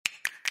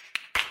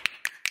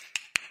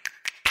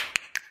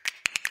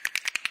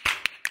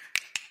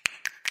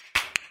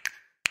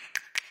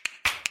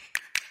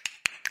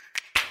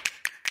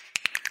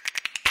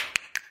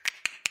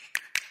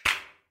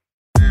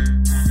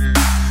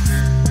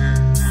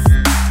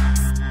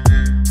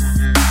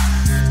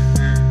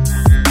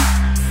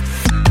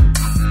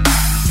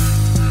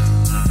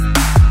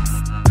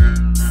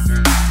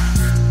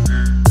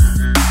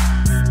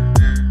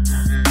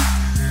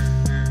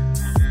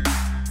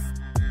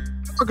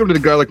Welcome to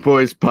the Garlic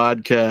Boys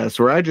podcast,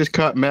 where I just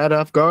caught Matt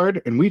off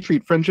guard, and we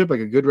treat friendship like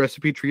a good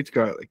recipe treats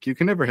garlic. You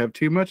can never have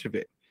too much of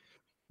it.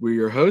 We're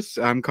your hosts.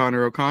 I'm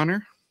Connor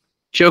O'Connor.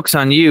 Joke's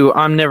on you.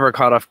 I'm never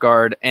caught off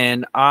guard,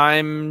 and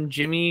I'm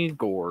Jimmy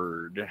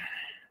Gord.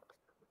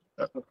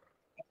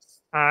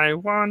 I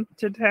want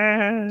to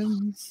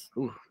dance.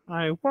 Ooh.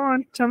 I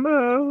want to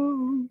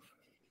move.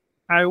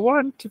 I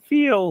want to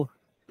feel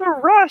the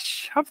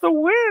rush of the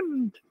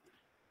wind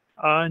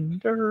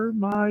under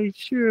my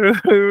shoes.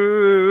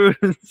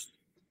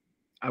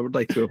 I would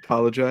like to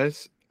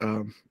apologize.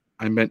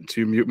 I meant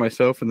to mute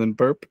myself and then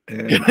burp,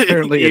 and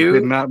apparently it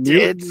did not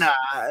mute. Did not.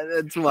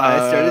 That's why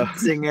I started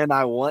singing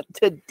I Want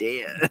to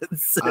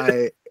Dance.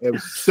 I am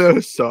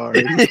so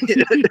sorry.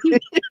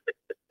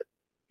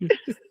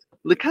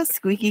 Look how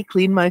squeaky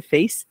clean my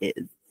face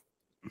is.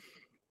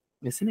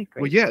 Isn't it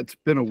great? Well, yeah, it's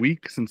been a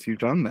week since you've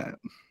done that.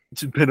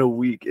 It's been a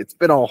week. It's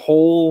been a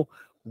whole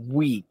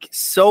week.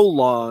 So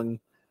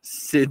long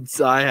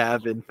since I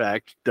have, in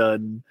fact,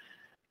 done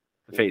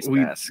the face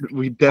mask.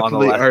 We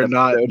definitely are episode.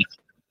 not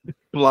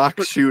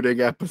block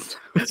shooting episodes.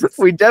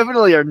 We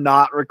definitely are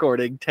not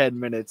recording 10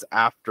 minutes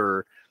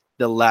after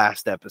the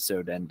last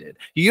episode ended.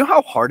 You know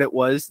how hard it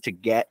was to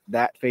get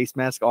that face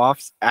mask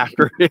off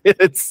after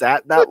it had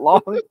sat that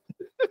long?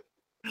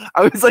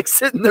 I was like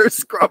sitting there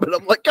scrubbing.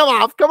 I'm like, come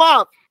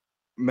off.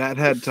 Matt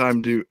had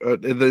time to,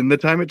 in the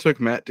time it took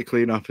Matt to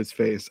clean off his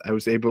face, I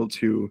was able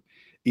to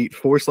eat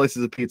 4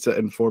 slices of pizza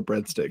and 4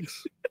 breadsticks.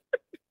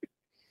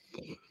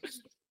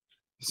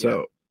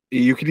 So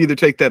you can either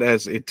take that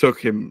as it took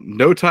him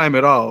no time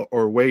at all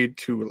or way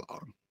too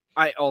long.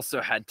 I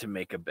also had to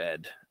make a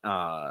bed.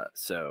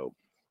 So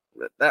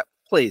that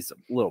plays a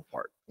little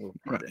part.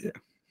 Right, yeah.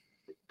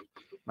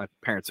 My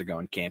parents are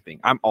going camping.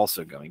 I'm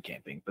also going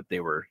camping, but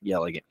they were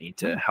yelling at me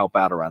to help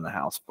out around the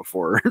house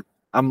before.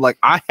 I'm like,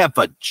 I have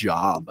a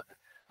job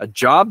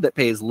that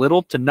pays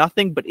little to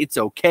nothing, but it's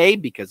okay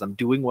because I'm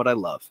doing what I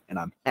love and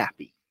I'm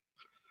happy.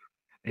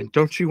 And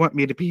don't you want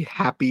me to be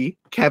happy,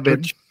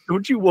 Kevin?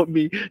 Don't you want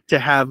me to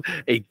have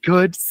a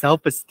good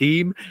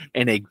self-esteem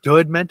and a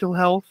good mental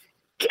health?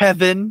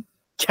 Kevin,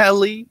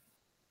 Kelly.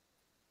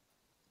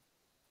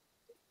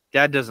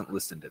 Dad doesn't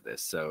listen to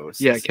this, so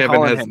yeah,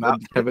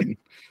 Kevin.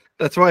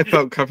 That's why I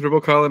felt comfortable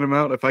calling him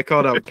out. If I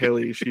called out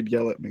Kelly, she'd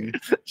yell at me.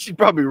 She'd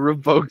probably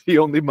revoke the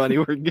only money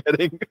we're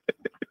getting.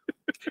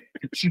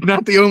 She's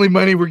not the only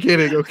money we're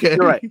getting, okay?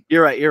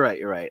 You're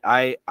right.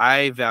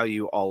 I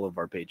value all of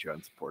our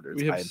Patreon supporters.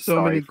 We have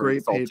so many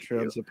great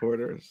Patreon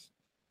supporters.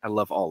 I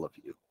love all of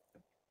you.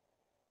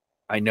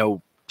 I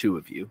know 2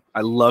 of you.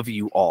 I love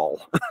you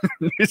all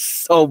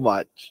so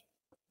much.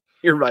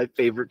 You're my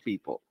favorite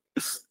people.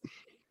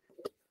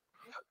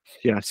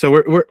 Yeah,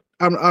 so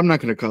I'm not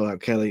going to call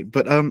out Kelly,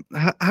 but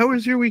how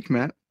was your week,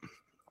 Matt?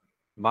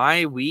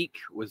 My week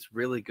was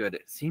really good.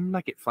 It seemed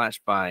like it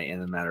flashed by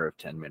in a matter of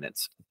 10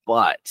 minutes,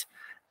 but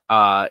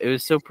it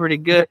was so pretty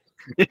good.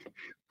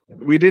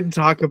 We didn't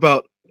talk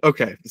about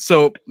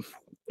so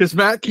because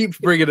Matt keeps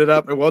bringing it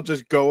up, and we'll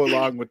just go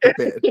along with the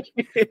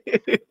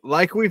bit.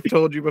 Like we've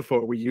told you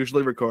before, we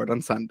usually record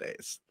on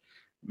Sundays.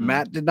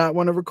 Matt did not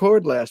want to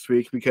record last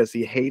week because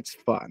he hates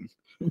fun.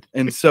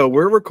 And so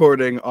we're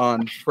recording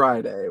on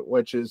Friday,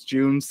 which is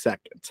June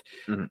 2nd.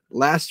 Mm-hmm.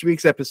 Last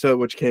week's episode,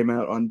 which came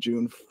out on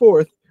June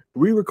 4th,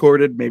 we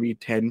recorded maybe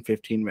 10,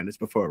 15 minutes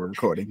before we're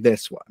recording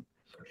this one.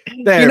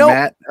 There,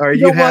 Matt, are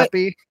you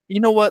happy? You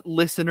know what,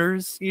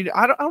 listeners?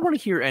 I don't want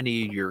to hear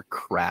any of your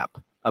crap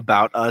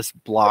about us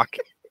block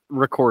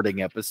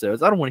recording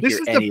episodes. I don't want to hear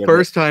any of it. This is the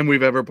first time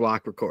we've ever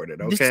block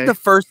recorded, okay? This is the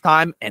first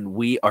time, and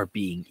we are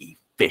being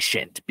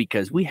efficient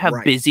because we have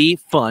busy,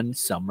 fun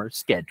summer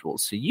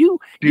schedules. So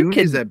June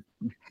is a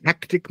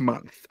hectic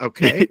month,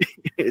 okay?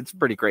 It's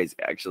pretty crazy,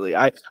 actually.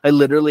 I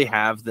literally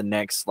have the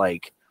next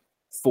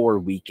 4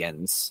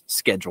 weekends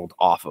scheduled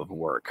off of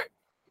work.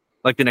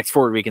 Like the next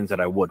 4 weekends that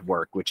I would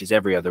work, which is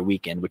every other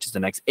weekend, which is the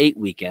next 8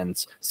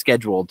 weekends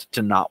scheduled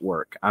to not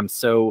work. I'm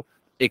so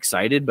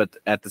excited, but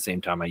at the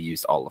same time, I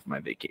used all of my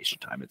vacation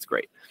time. It's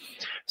great.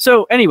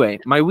 So anyway,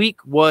 my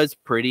week was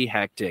pretty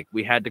hectic.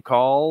 We had to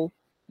call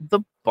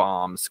the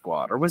bomb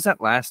squad, or was that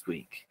last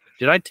week?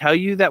 Did I tell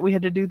you that we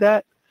had to do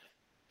that?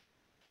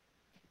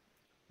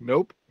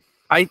 Nope.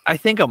 I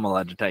think I'm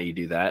allowed to tell you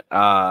do that.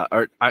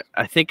 Or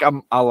I think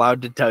I'm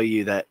allowed to tell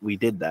you that we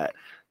did that.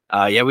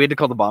 Yeah, we had to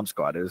call the bomb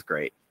squad. It was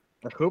great.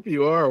 I hope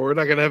you are. We're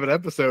not gonna have an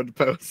episode to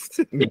post.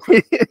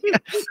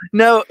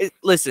 No,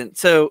 listen.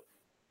 So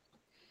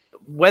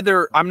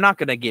whether I'm not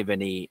gonna give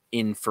any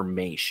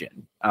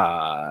information,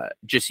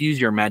 just use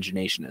your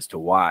imagination as to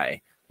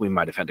why we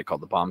might have had to call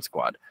the bomb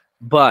squad.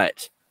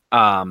 But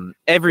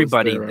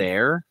everybody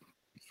there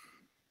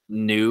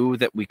knew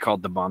that we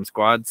called the bomb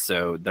squad,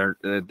 so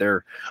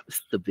they're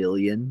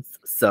civilians.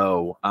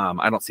 So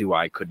I don't see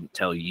why I couldn't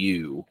tell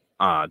you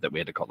that we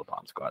had to call the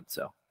bomb squad.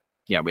 So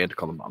yeah, we had to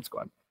call the bomb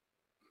squad.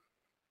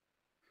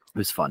 It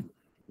was fun.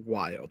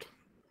 Wild.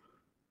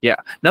 Yeah,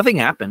 nothing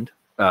happened,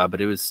 but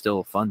it was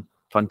still fun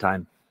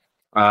time.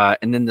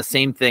 And then the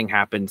same thing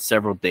happened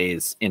several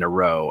days in a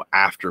row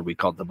after we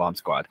called the bomb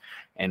squad,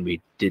 and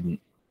we didn't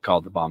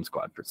called the Bomb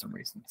Squad for some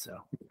reason.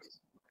 So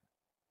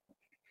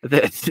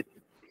that,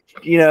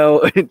 you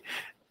know,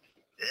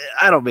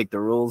 I don't make the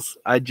rules.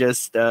 I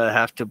just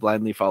have to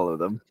blindly follow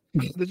them.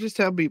 That's just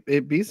how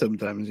it be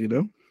sometimes, you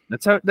know.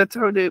 That's how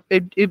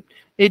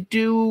it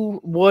do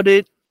what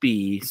it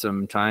be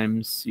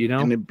sometimes, you know.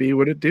 And it be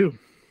what it do.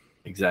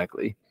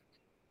 Exactly.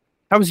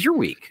 How was your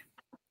week?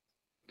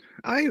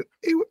 It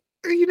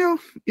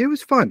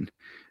was fun.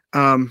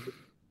 How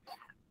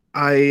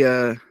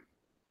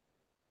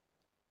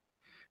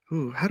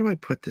do I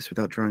put this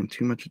without drawing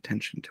too much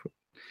attention to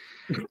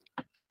it?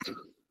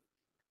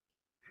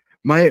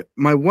 My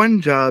one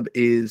job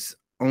is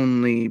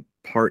only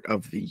part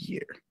of the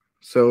year.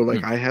 So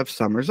like I have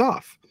summers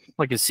off.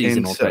 Like a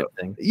seasonal type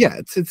thing. Yeah,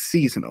 it's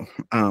seasonal.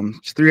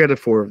 It's 3 out of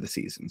 4 of the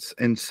seasons.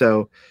 And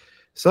so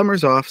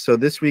summer's off. So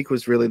this week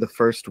was really the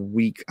first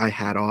week I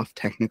had off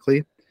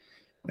technically.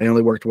 I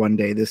only worked 1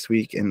 day this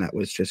week, and that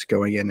was just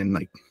going in and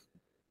like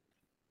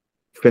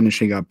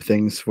finishing up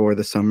things for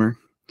the summer.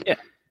 Yeah.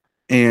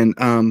 And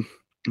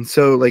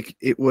so like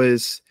it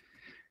was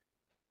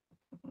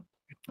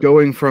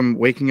going from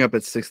waking up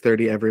at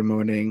 6:30 every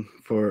morning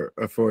for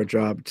a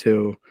job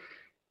to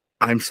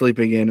I'm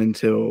sleeping in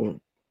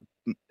until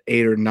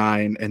 8 or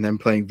 9 and then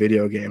playing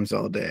video games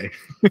all day.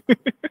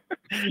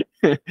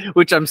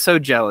 Which I'm so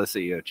jealous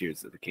of you at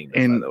Tears of the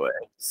Kingdom, by the way.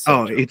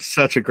 It's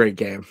such a great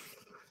game.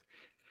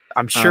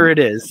 I'm sure it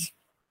is.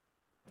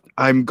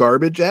 I'm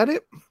garbage at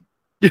it.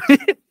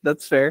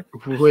 That's fair.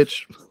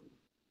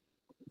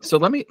 So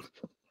let me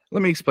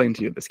explain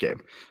to you this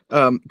game.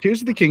 Tears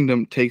of the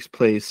Kingdom takes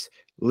place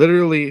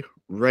literally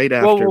right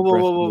after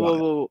Breath of the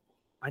Wild.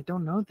 I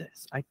don't know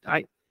this.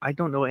 I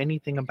don't know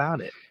anything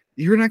about it.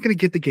 You're not going to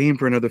get the game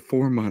for another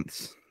 4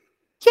 months.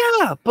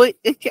 Yeah, but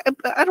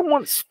I don't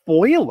want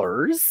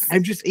spoilers.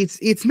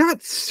 It's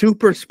not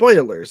super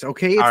spoilers,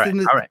 okay? It's all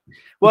right.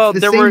 Well, it's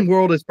the same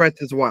world as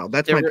Breath of the Wild.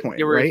 That's my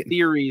point, right?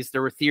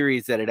 There were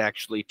theories that it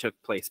actually took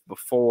place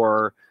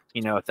before,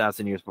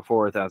 1,000 years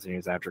before, 1,000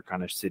 years after,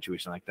 kind of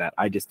situation like that.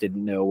 I just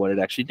didn't know what it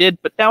actually did,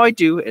 but now I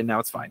do, and now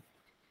it's fine.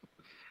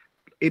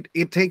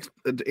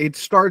 It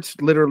starts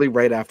literally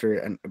right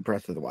after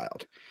Breath of the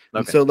Wild. Okay.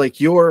 And so like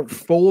your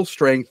full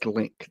strength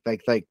Link,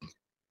 like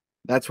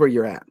that's where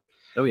you're at.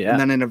 Oh yeah. And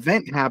then an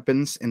event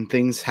happens and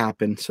things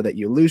happen so that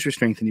you lose your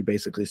strength and you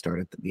basically start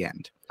at the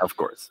end. Of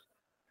course.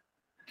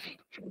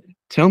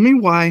 Tell me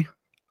why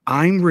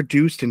I'm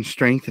reduced in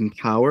strength and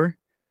power,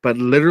 but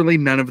literally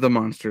none of the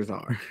monsters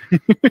are.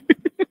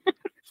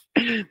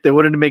 They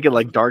wanted to make it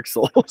like Dark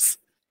Souls.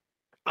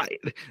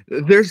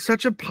 There's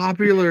such a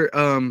popular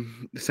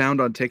sound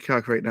on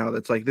TikTok right now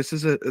that's like this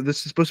is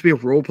supposed to be a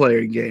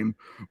role-playing game.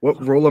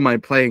 What role am I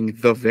playing?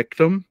 The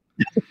victim?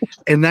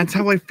 And that's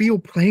how I feel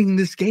playing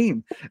this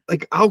game.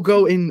 Like I'll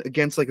go in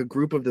against like a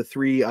group of the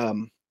 3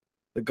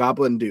 the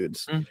goblin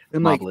dudes and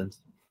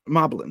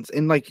moblins.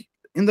 And like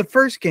in the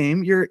first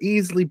game, you're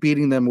easily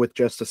beating them with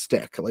just a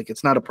stick. Like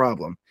it's not a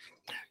problem.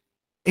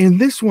 In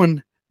this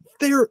one,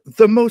 they're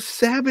the most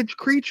savage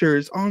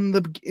creatures in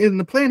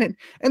the planet,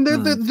 and they're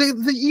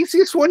the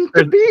easiest one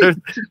to beat.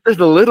 There's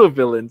the little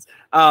villains.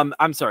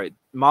 I'm sorry,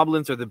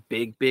 moblins are the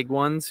big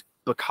ones,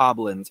 but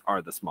goblins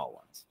are the small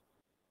ones.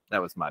 That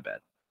was my bad.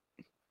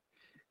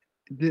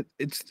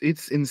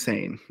 It's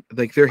insane.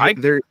 Like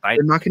they're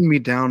knocking me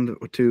down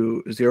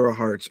to 0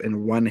 hearts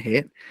in 1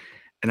 hit,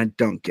 and I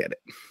don't get it.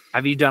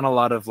 Have you done a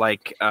lot of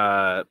like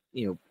pen,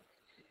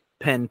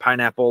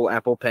 pineapple,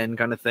 apple pen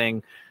kind of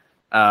thing?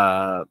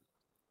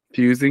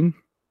 Fusing?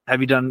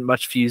 Have you done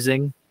much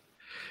fusing?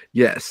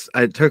 Yes.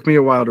 It took me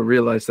a while to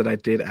realize that I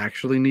did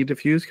actually need to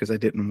fuse because I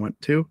didn't want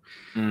to,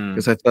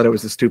 because I thought it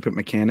was a stupid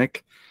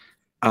mechanic.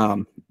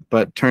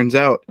 But turns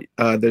out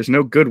there's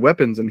no good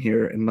weapons in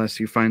here unless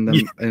you find them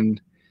you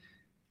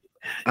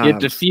have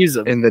to fuse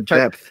them in the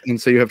depth, and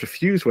so you have to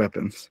fuse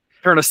weapons.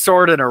 Turn a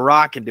sword and a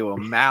rock into a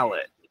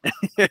mallet.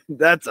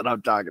 That's what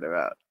I'm talking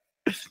about.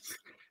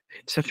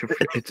 It's such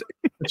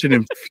an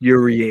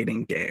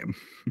infuriating game.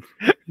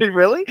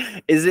 Really?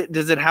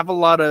 Does it have a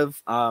lot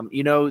of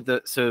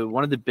so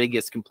one of the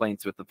biggest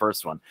complaints with the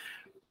first one,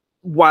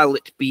 while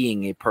it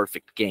being a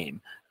perfect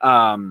game,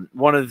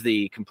 one of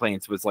the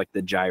complaints was like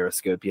the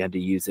gyroscope. You had to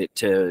use it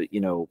to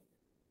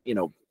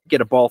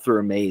get a ball through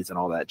a maze and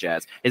all that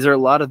jazz. Is there a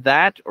lot of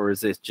that, or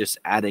is this just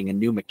adding a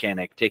new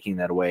mechanic, taking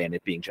that away, and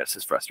it being just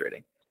as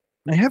frustrating?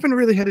 I haven't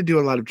really had to do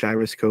a lot of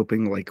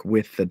gyroscoping like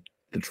with the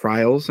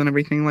trials and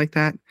everything like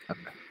that.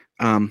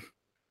 Okay.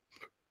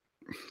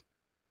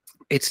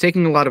 It's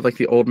taking a lot of like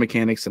the old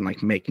mechanics and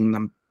like making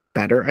them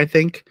better, I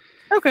think.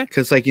 Okay.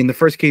 Because like in the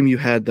first game you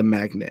had the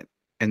magnet,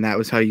 and that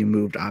was how you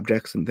moved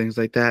objects and things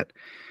like that.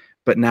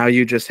 But now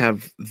you just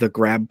have the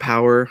grab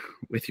power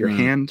with your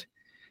hand,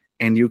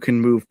 and you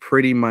can move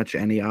pretty much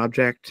any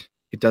object.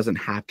 It doesn't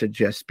have to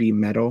just be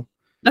metal.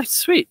 That's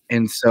sweet.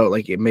 And so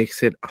like it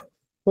makes it a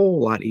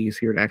whole lot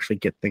easier to actually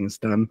get things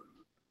done.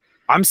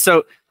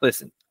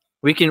 Listen,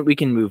 we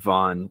can move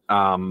on.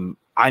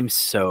 I'm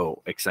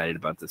so excited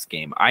about this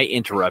game. I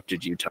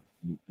interrupted you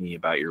telling me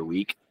about your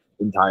week.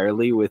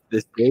 entirely with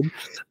this game.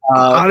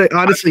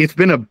 Honestly, it's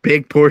been a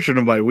big portion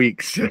of my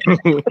week. So.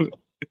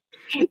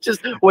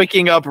 Just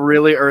waking up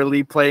really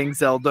early, playing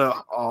Zelda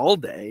all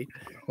day.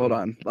 Hold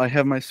on. I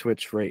have my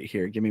Switch right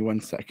here. Give me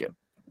 1 second.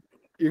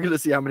 You're going to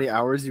see how many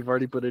hours you've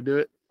already put into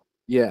it?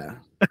 Yeah.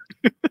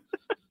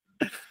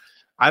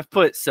 I've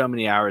put so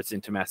many hours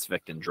into Mass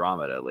Effect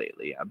Andromeda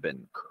lately. I've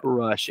been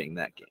crushing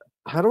that game.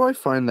 How do I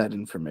find that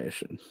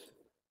information?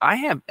 I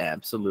have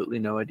absolutely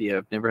no idea.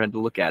 I've never had to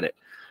look at it.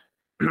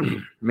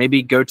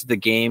 Maybe go to the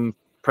game,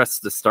 press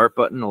the start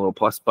button, a little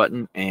plus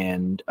button,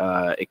 and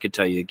it could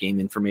tell you game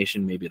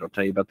information. Maybe it'll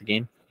tell you about the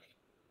game.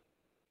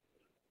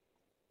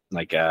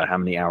 Like how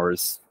many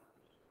hours.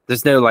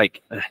 There's no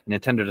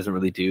Nintendo doesn't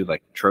really do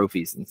like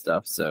trophies and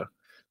stuff, so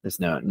there's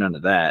none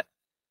of that,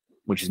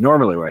 which is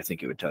normally where I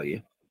think it would tell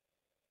you.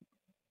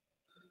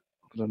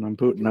 Then I'm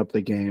booting up the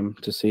game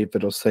to see if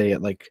it'll say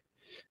it like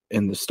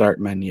in the start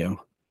menu.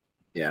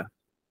 Yeah.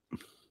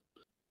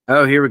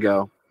 Oh, here we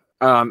go.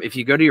 If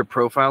you go to your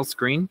profile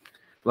screen,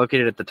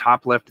 located at the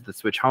top left of the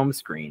Switch home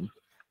screen,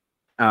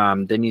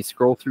 then you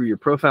scroll through your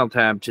profile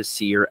tab to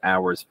see your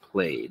hours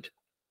played.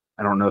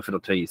 I don't know if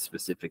it'll tell you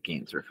specific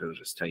games or if it'll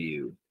just tell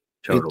you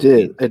total.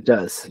 It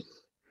does.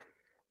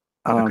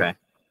 Okay.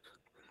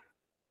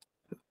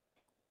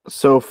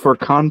 So for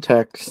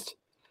context,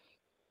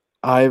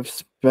 I've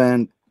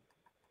spent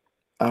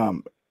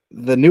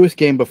the newest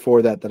game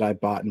before that I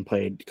bought and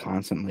played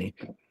constantly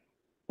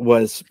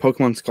was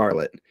Pokemon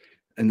Scarlet,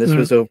 and this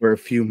was over a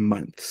few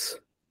months.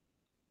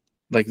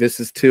 Like this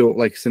is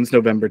since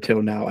November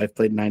till now, I've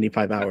played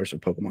 95 hours of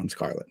Pokemon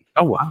Scarlet.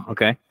 Oh wow!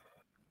 Okay.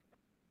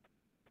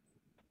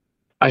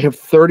 I have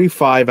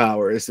 35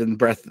 hours in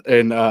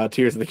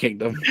Tears of the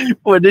Kingdom.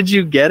 When did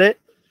you get it?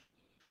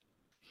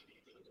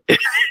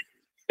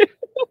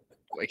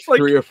 like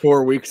 3 or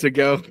 4 weeks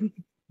ago.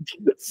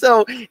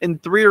 So in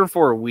 3 or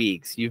 4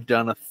 weeks, you've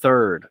done a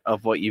third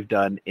of what you've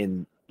done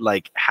in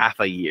like half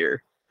a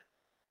year.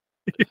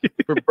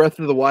 For Breath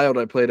of the Wild,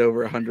 I played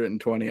over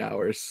 120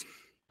 hours.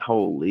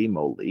 Holy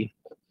moly.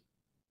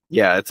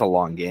 Yeah, it's a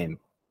long game.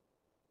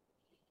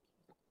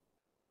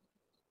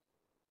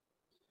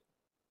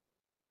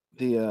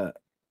 The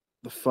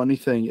funny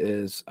thing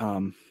is,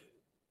 at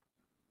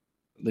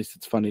least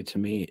it's funny to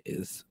me,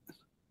 is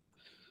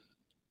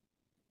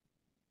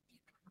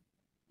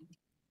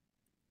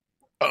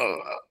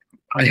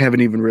I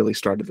haven't even really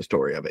started the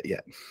story of it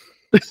yet.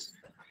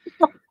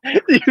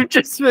 You've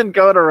just been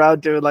going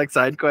around doing like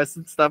side quests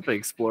and stuff and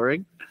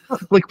exploring?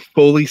 Like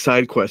fully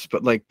side quests,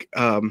 but like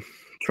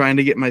trying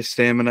to get my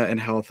stamina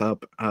and health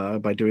up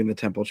by doing the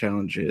temple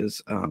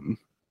challenges,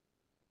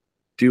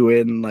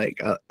 doing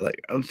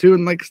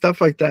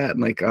stuff like that,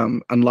 and like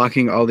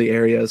unlocking all the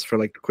areas for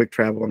like quick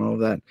travel and all of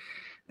that.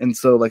 And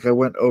so like I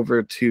went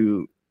over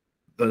to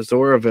the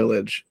Zora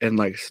village and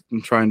like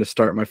I'm trying to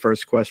start my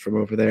first quest from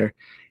over there.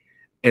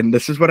 And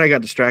this is what I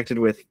got distracted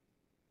with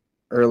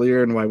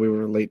earlier and why we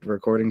were late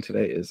recording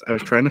today is I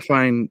was trying to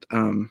find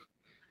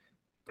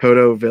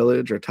Toto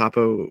Village or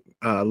Tapo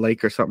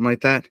Lake or something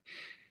like that,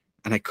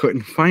 and I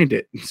couldn't find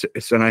it.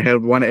 So and I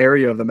had one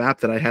area of the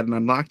map that I hadn't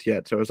unlocked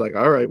yet. So I was like,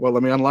 all right, well,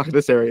 let me unlock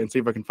this area and see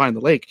if I can find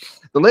the lake.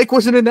 The lake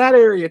wasn't in that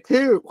area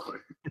too.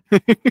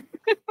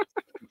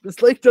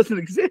 This lake doesn't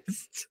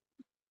exist.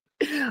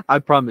 I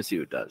promise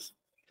you it does.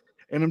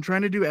 And I'm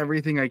trying to do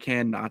everything I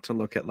can not to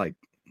look at like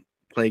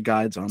play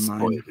guides online.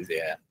 Spoilers,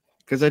 yeah.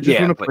 Because I just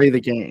want to play the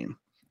game.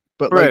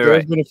 But like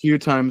there's been a few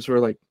times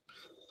where like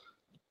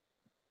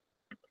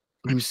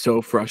I'm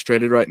so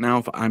frustrated right now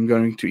if I'm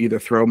going to either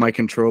throw my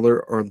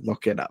controller or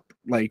look it up.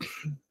 Like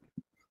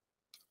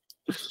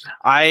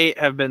I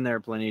have been there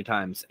plenty of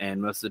times, and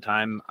most of the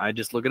time I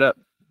just look it up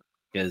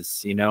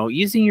because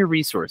using your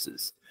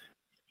resources.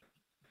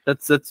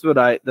 That's what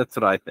I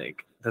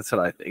think. That's what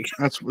I think.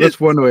 That's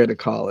one way to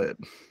call it.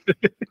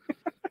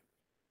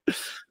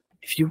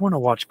 If you want to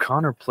watch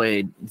Connor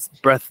play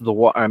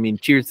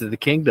Tears of the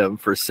Kingdom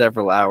for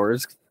several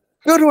hours,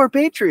 go to our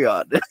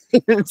Patreon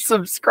and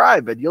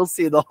subscribe, and you'll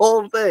see the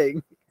whole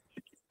thing.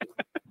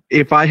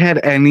 If I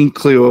had any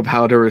clue of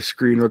how to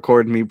screen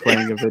record me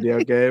playing a video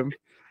game,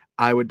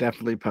 I would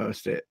definitely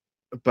post it.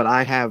 But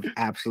I have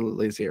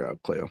absolutely zero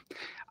clue.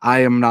 I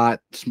am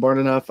not smart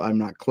enough. I'm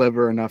not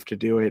clever enough to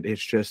do it.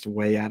 It's just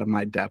way out of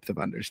my depth of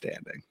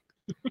understanding.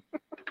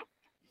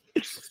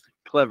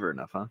 Clever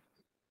enough, huh?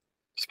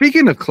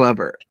 Speaking of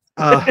clever,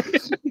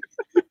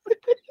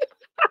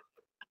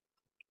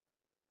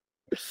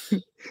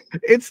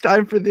 it's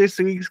time for this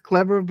week's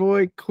Clever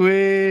Boy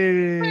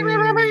quiz.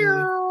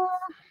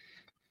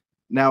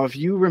 Now, if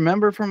you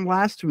remember from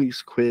last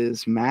week's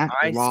quiz, Matt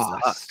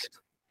lost.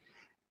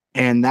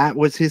 And that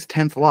was his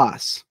 10th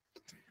loss.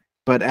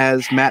 But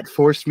as Matt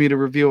forced me to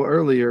reveal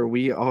earlier,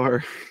 we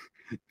are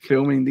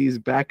filming these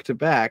back to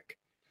back.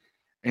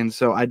 And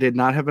so I did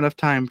not have enough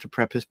time to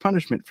prep his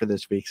punishment for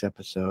this week's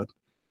episode.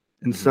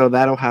 And so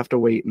that'll have to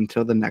wait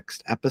until the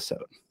next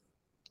episode.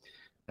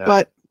 Yeah.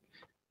 But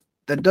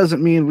that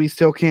doesn't mean we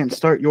still can't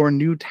start your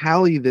new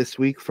tally this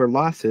week for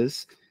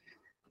losses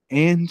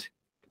and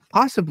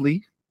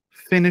possibly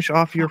finish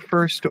off your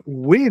first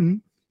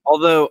win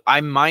Although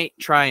I might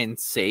try and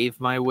save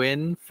my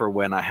win for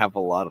when I have a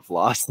lot of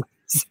losses.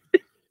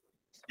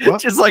 Well,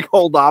 Just like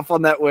hold off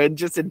on that win,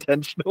 just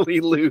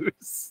intentionally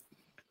lose.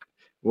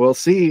 we'll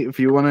see. If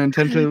you want to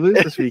intentionally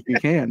lose this week, you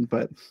can.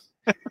 But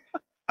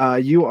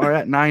you are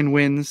at 9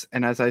 wins,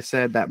 and as I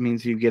said, that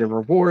means you get a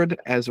reward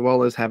as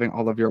well as having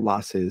all of your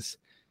losses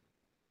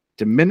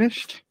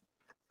diminished.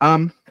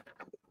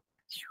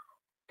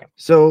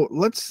 So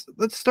let's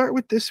start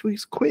with this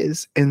week's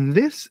quiz, and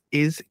this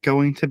is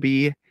going to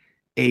be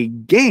a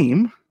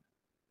game,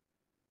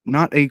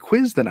 not a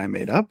quiz that I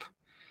made up.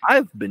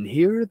 I've been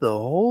here the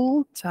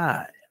whole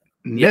time.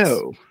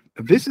 No,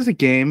 this is a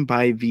game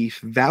by the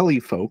Valley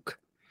Folk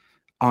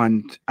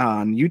on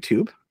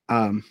YouTube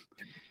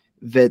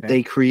that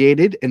they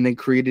created, and they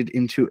created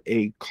into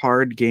a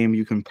card game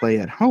you can play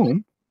at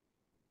home.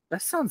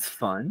 That sounds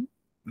fun.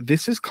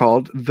 This is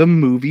called the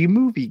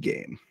MovieMovie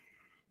game.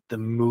 The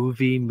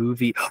movie.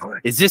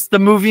 Is this the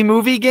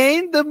movie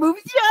game? The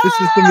movie. Yes!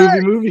 This is the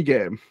MovieMovie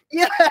game.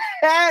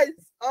 Yes.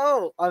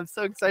 Oh, I'm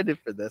so excited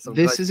for this.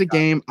 This is a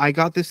game. I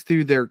got this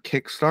through their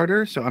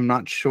Kickstarter, so I'm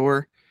not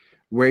sure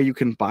where you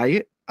can buy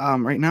it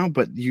right now,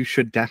 but you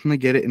should definitely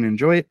get it and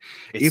enjoy it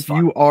if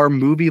you are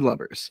movie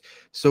lovers.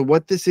 So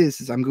what this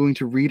is I'm going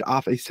to read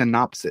off a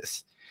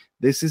synopsis.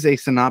 This is a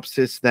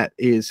synopsis that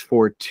is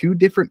for 2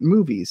 different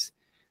movies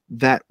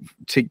that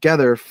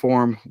together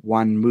form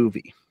one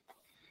movie.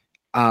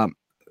 And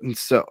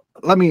so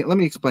let me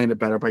explain it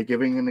better by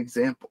giving an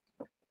example.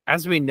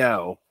 As we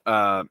know,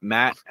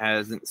 Matt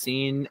hasn't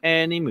seen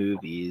any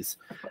movies.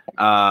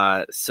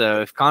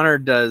 So if Connor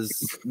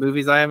does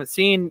movies I haven't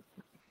seen,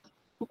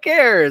 who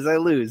cares? I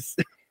lose.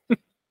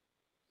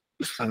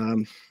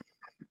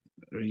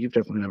 You've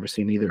definitely never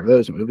seen either of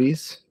those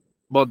movies.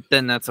 Well,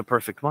 then that's a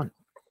perfect one.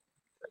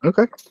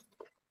 Okay.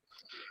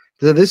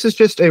 So this is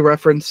just a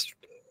reference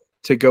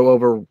to go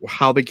over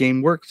how the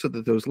game works so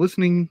that those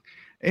listening,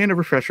 and a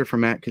refresher for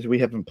Matt because we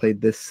haven't played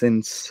this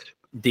since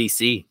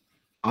DC.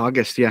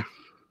 August, yeah.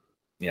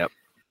 Yep.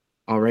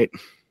 All right.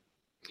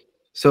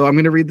 So I'm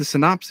going to read the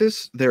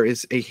synopsis. There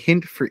is a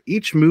hint for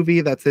each movie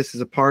that this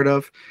is a part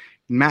of.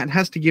 Matt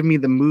has to give me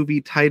the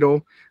movie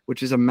title,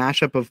 which is a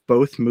mashup of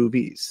both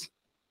movies.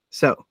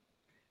 So,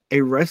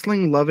 a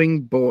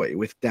wrestling-loving boy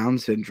with Down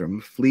syndrome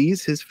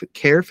flees his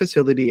care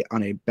facility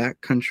on a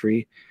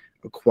backcountry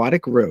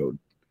aquatic road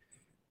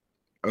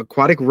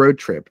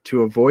trip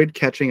to avoid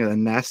catching a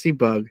nasty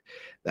bug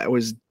that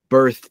was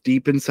birthed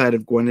deep inside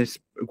of Gwyneth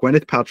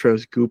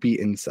Paltrow's goopy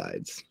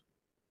insides.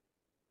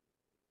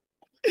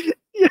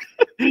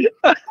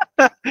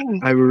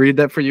 I will read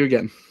that for you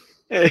again.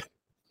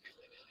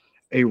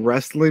 A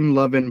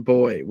wrestling-loving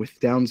boy with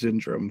Down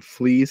syndrome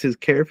flees his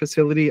care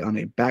facility on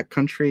a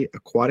backcountry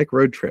aquatic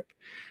road trip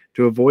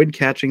to avoid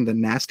catching the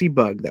nasty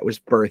bug that was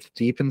birthed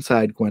deep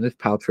inside Gwyneth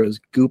Paltrow's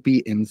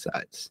goopy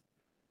insides.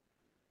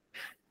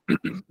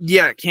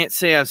 Yeah, I can't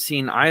say I've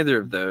seen either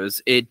of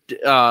those.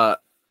 I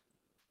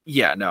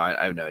have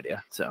no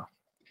idea. So,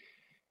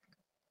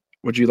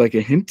 would you like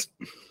a hint?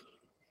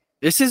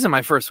 This isn't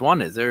my first one.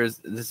 This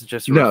is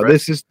just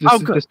this is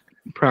just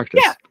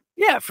practice.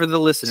 Yeah, for the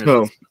listeners.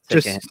 So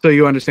just so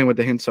you understand what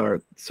the hints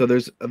are. So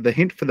there's the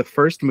hint for the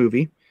first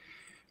movie,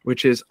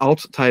 which is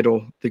alt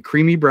title: The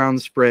Creamy Brown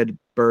Spread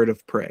Bird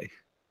of Prey.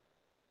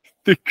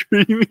 The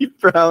Creamy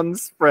Brown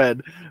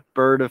Spread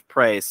Bird of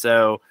Prey.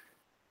 So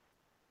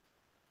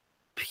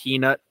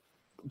peanut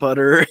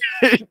butter.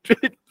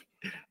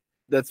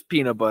 That's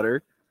peanut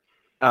butter.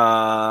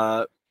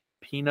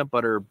 Peanut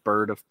butter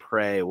bird of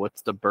prey.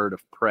 What's the bird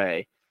of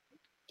prey?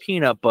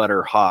 Peanut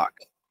butter hawk.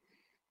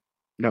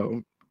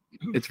 No,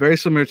 it's very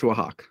similar to a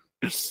hawk.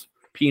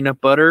 Peanut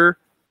butter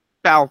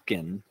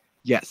falcon.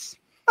 Yes.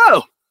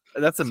 Oh,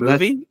 that's a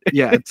movie?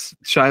 It's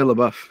Shia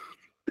LaBeouf.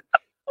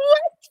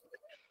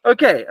 What?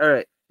 Okay, all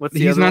right. What's the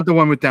He's other not one? the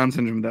one with Down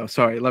syndrome, though.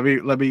 Sorry, let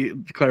me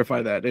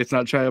clarify that. It's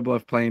not Shia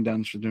LaBeouf playing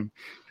Down syndrome.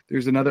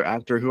 There's another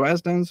actor who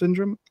has Down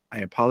syndrome. I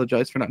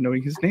apologize for not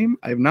knowing his name.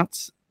 I've not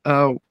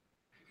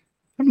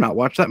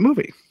watched that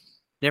movie.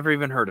 Never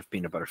even heard of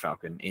Peanut Butter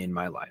Falcon in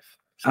my life.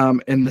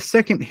 And the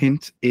second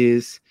hint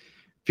is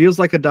feels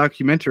like a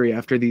documentary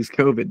after these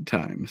COVID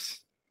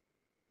times.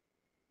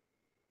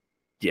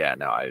 Yeah,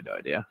 no, I have no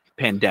idea.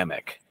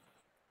 Pandemic.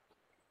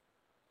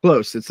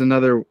 Close. It's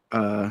another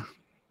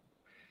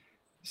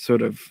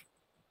sort of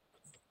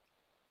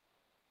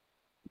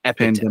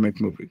pandemic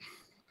movie.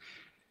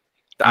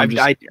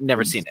 I've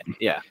never seen it.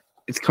 Yeah.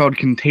 It's called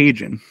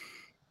Contagion.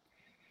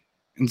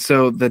 And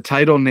so the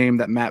title name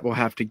that Matt will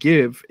have to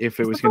give, if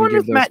it was going to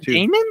give those Matt two.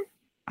 Damon?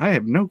 I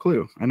have no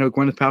clue. I know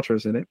Gwyneth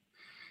Paltrow's in it.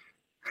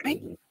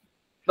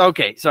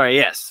 Okay, sorry,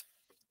 yes.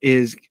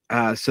 Is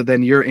so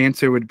then your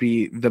answer would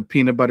be the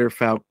Peanut Butter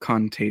Falcon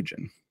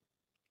Contagion.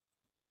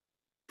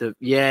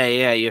 You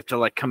have to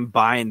like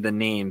combine the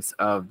names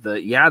of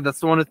that's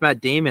the one with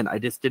Matt Damon. I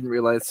just didn't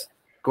realize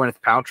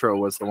Gwyneth Paltrow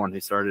was the one who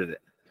started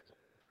it.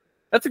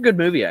 That's a good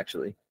movie,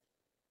 actually.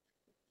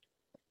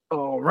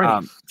 All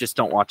right. Just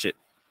don't watch it,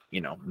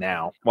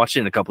 now. Watch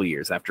it in a couple of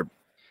years after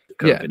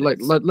Yeah,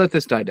 COVID is. let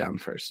this die down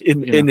first.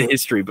 In the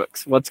history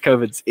books. What's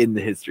COVID's in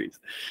the histories?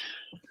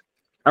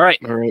 All right,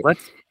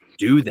 let's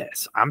do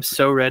this. I'm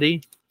so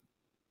ready.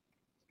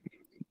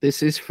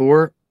 This is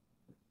for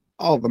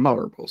all the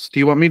marbles. Do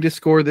you want me to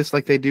score this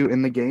like they do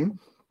in the game?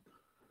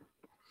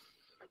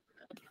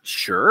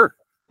 Sure.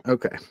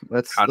 Okay,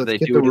 let's How do they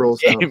get do the it in the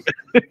rules game?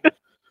 out.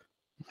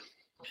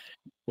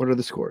 What are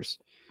the scores?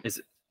 Is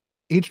it?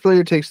 Each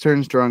player takes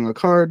turns drawing a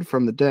card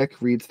from the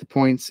deck, reads the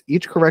points.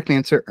 Each correct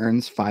answer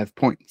earns 5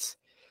 points.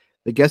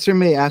 The guesser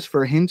may ask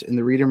for a hint, and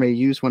the reader may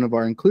use one of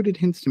our included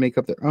hints to make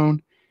up their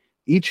own.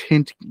 Each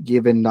hint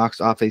given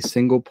knocks off a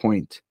single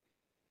point,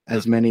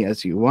 as many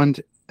as you want.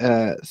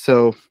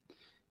 So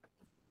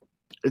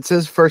it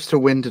says first to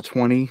win to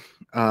 20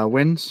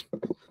 wins.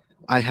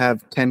 I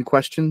have 10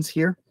 questions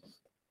here.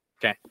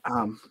 Okay.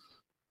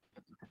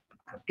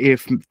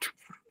 If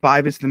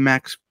 5 is the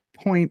max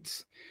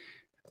points,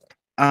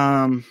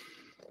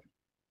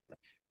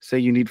 say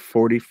you need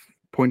 40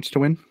 points to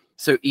win.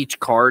 So each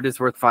card is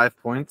worth 5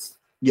 points?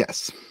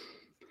 Yes.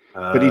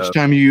 But each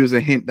time you use a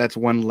hint, that's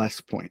 1 less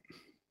point.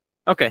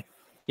 Okay.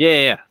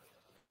 Yeah.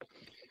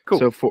 Cool.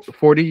 So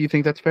 40, you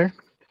think that's fair?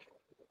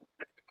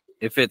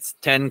 If it's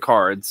 10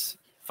 cards,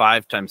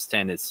 5 times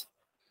 10 is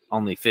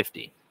only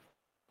 50.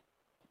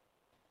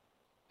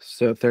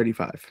 So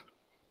 35.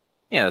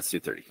 Yeah, let's do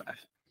 35.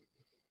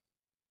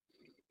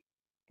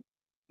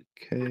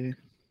 Okay.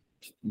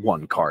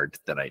 1 card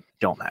that I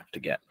don't have to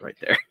get right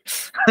there.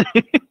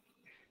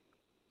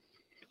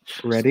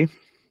 Ready?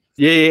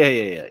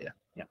 Yeah.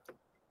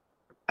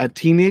 A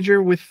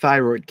teenager with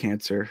thyroid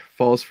cancer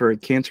falls for a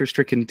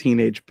cancer-stricken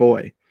teenage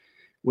boy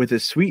with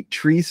his sweet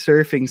tree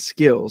surfing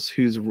skills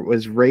who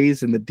was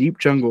raised in the deep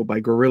jungle by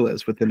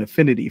gorillas with an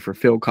affinity for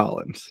Phil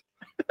Collins.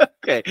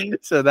 Okay,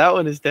 so that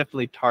one is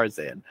definitely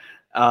Tarzan.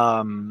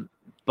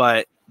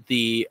 But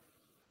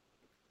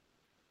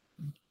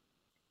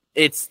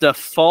it's the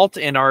Fault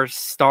in Our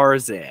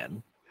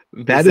Starzan.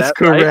 That is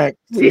correct.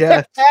 Right?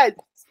 Yes.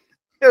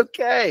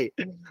 Okay.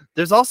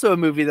 There's also a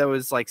movie that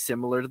was like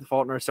similar to The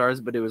Fault in Our Stars,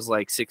 but it was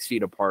like 6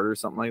 feet apart or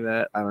something like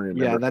that. I don't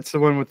remember. Yeah, that's the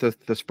one with the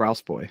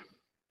Sprouse boy.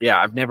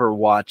 Yeah, I've never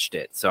watched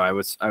it, so I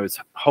was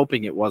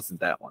hoping it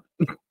wasn't that one.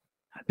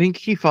 I think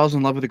he falls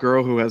in love with a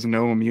girl who has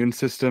no immune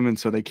system, and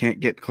so they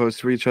can't get close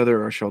to each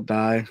other or she'll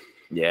die.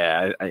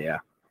 Yeah.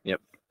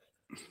 Yep.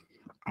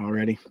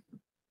 Alrighty.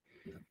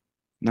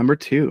 Number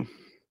 2.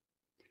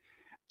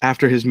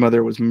 After his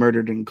mother was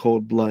murdered in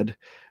cold blood,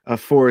 a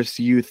forest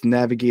youth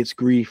navigates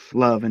grief,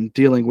 love, and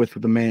dealing with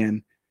the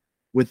man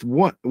with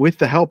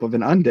the help of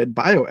an undead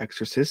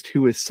bioexorcist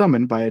who is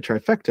summoned by a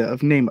trifecta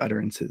of name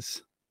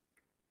utterances.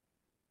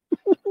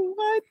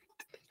 What?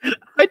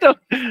 I don't.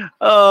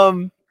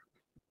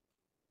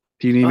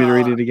 Do you need me to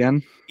read it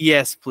again?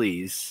 Yes,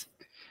 please.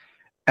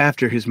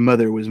 After his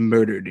mother was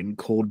murdered in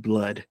cold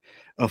blood,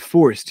 a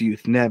forest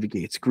youth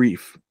navigates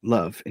grief,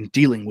 love, and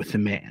dealing with the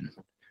man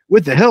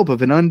with the help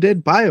of an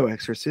undead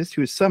bioexorcist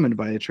who is summoned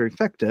by a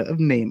trifecta of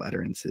name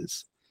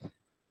utterances.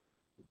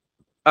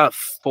 A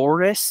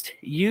forest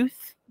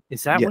youth?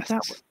 Is that what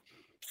that was?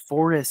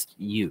 Forest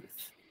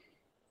youth.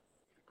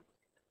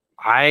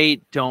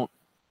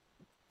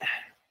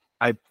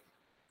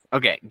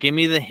 Okay, give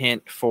me the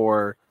hint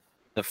for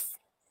the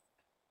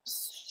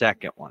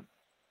second one.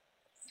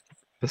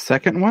 The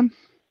second one?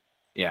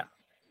 Yeah.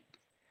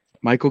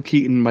 Michael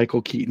Keaton.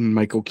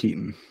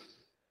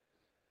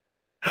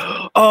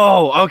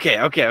 Oh, okay.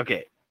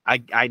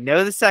 I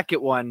know the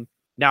second one.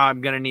 Now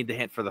I'm going to need the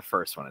hint for the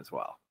first one as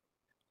well.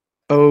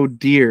 Oh,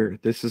 dear.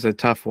 This is a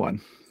tough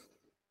one.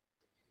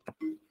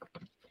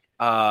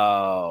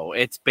 Oh,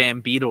 it's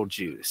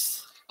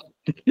Beetlejuice.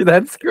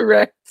 That's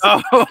correct.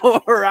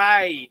 Oh,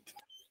 right.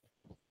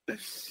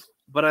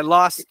 But I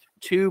lost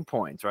 2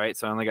 points, right?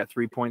 So I only got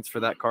 3 points for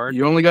that card.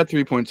 You only got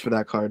 3 points for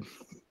that card.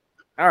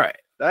 All right.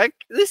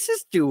 This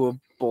is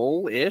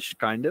doable-ish,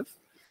 kind of.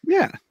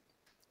 Yeah.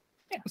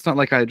 It's not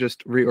like I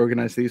just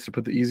reorganized these to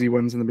put the easy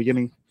ones in the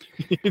beginning.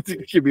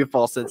 It should be a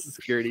false sense of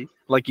security,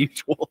 like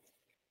usual.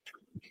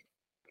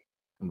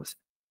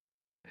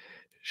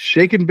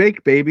 Shake and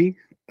bake, baby.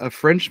 A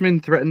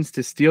Frenchman threatens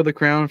to steal the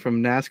crown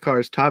from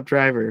NASCAR's top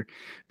driver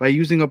by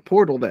using a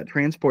portal that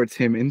transports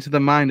him into the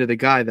mind of the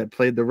guy that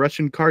played the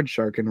Russian card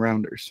shark in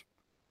Rounders.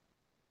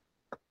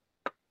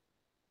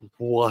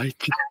 What?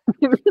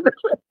 I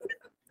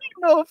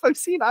don't know if I've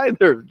seen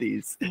either of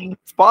these.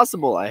 It's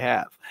possible I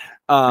have.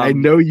 I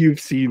know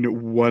you've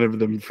seen one of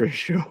them for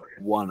sure.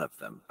 One of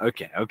them.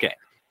 Okay.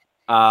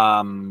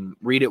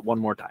 Read it one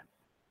more time.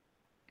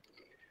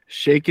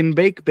 Shake and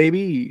bake,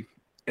 baby.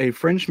 A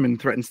Frenchman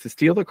threatens to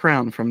steal the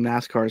crown from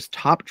NASCAR's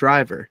top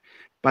driver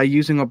by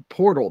using a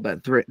portal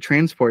that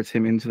transports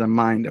him into the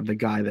mind of the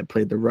guy that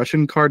played the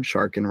Russian card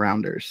shark in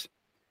Rounders.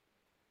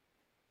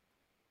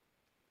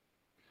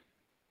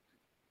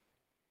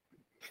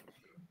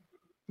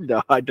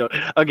 No, I don't.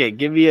 Okay,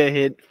 give me a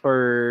hint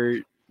for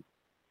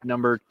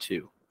number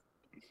 2.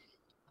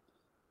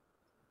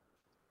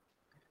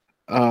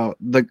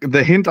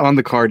 The hint on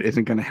the card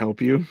isn't going to help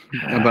you,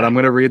 but I'm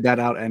going to read that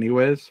out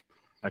anyways.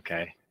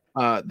 Okay.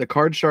 The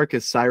card shark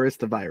is Cyrus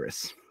the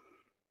Virus.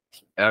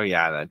 Oh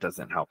yeah, that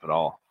doesn't help at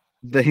all.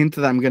 The hint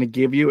that I'm going to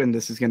give you, and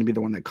this is going to be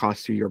the one that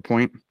costs you your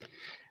point,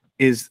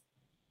 is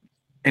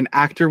an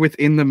actor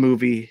within the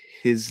movie.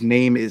 His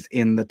name is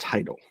in the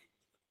title.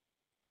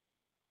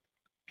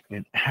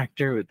 An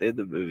actor within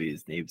the movie,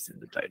 his name's in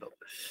the title.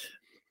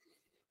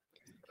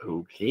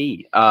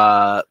 Okay.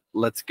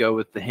 Let's go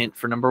with the hint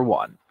for number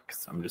 1,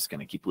 because I'm just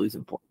gonna keep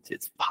losing points.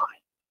 It's fine.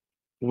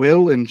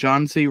 Will and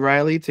John C.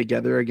 Reilly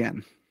together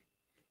again.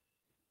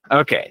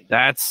 Okay,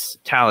 that's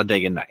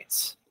Talladega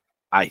Nights,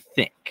 I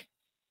think.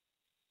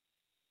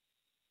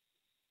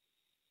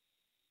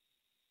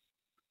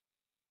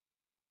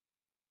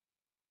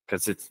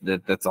 Because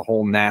that's a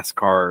whole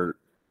NASCAR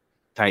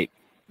type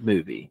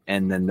movie,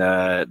 and then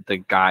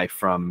the guy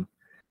from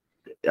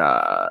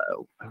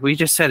we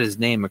just said his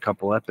name a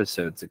couple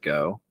episodes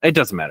ago. It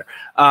doesn't matter.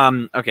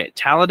 Okay,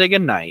 Talladega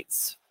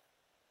Nights,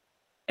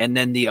 and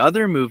then the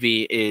other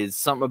movie is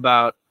something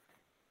about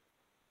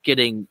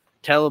getting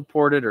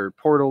teleported or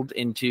portaled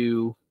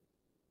into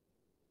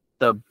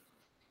the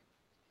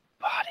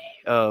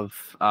body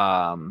of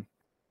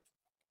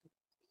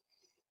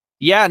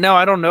yeah, no,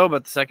 I don't know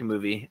about the second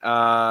movie.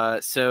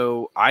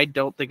 So I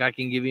don't think I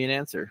can give you an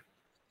answer.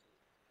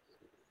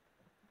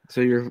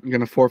 So you're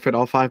going to forfeit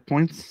all 5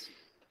 points?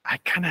 I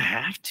kind of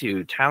have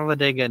to.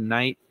 Talladega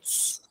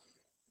Nights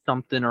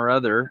something or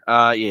other.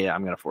 Yeah,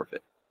 I'm going to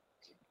forfeit.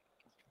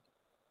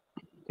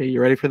 Okay,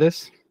 you ready for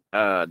this?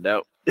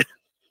 No.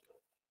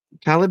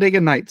 Talladega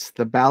Nights,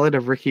 The Ballad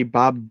of Ricky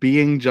Bob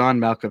being John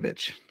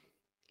Malkovich.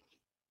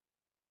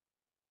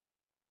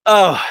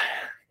 Oh,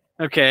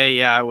 okay.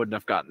 Yeah, I wouldn't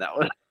have gotten that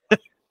one.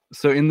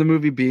 So in the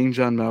movie Being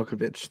John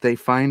Malkovich, they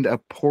find a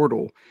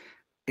portal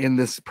in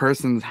this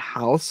person's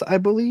house, I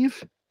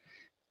believe.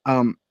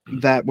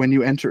 That when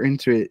you enter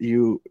into it,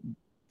 you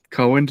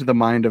go into the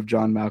mind of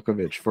John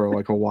Malkovich for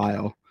like a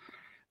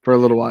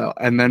little while,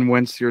 and then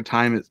once your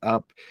time is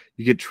up,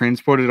 you get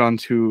transported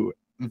onto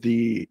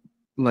the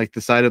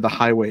side of the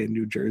highway in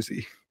New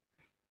Jersey.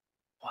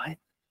 What?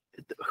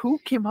 Who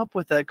came up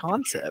with that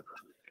concept?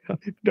 I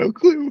have no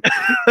clue.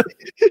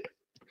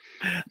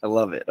 I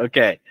love it.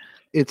 Okay.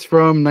 It's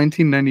from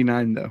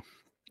 1999, though.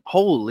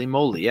 Holy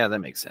moly. Yeah, that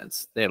makes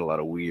sense. They had a lot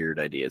of weird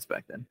ideas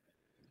back then.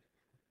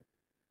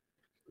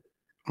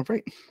 All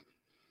right.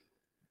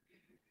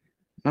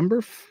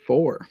 Number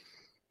 4.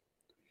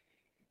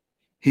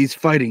 He's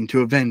fighting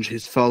to avenge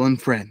his fallen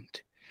friend.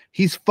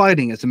 He's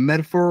fighting as a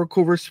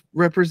metaphorical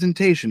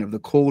representation of the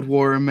Cold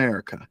War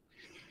America.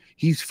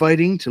 He's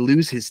fighting to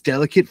lose his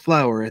delicate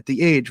flower at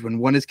the age when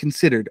one is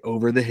considered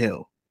over the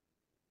hill.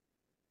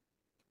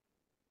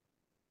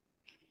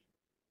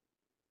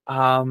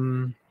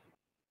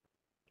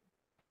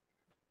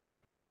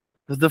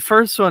 The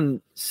first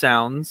one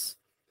sounds.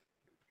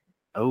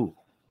 Oh,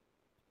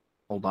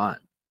 hold on.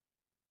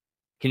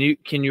 Can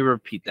you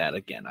repeat that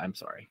again? I'm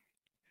sorry.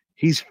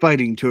 He's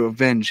fighting to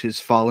avenge his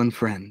fallen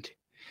friend.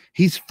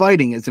 He's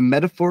fighting as a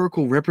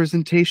metaphorical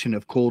representation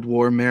of Cold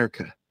War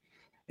America.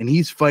 And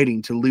he's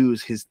fighting to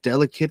lose his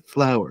delicate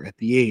flower at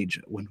the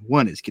age when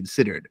one is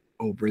considered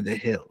over the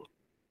hill.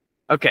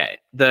 Okay,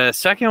 the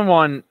second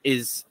one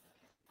is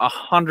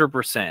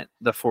 100%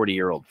 the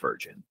 40-Year-Old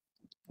Virgin.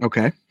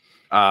 Okay.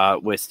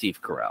 With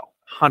Steve Carell.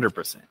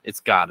 100%. It's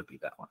got to be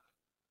that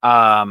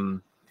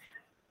one.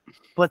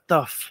 But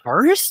the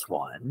first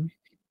one.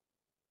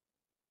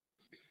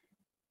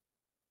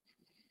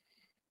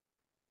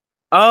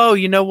 Oh,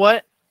 you know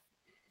what?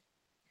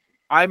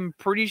 I'm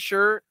pretty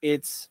sure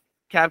it's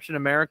Captain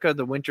America,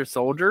 the Winter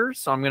Soldier.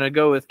 So I'm going to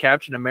go with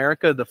Captain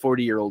America, the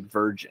 40-Year-Old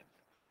Virgin.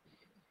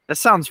 That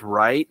sounds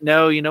right.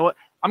 No, you know what?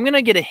 I'm going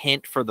to get a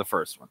hint for the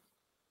first one.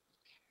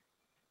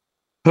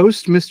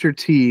 Post Mr.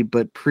 T,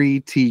 but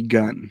pre-T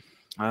Gun.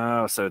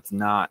 Oh, so it's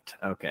not.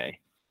 Okay.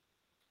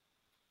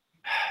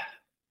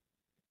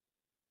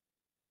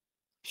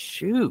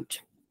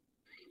 Shoot.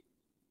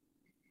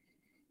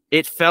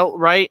 It felt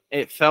right.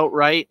 It felt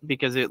right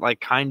because it like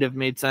kind of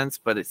made sense,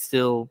 but it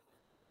still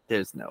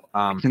there's no.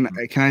 Can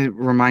I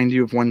remind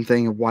you of one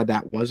thing of why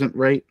that wasn't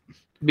right?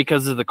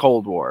 Because of the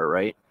Cold War,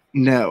 right?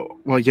 No.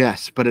 Well,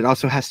 yes, but it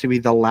also has to be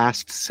the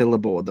last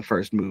syllable of the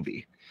first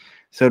movie.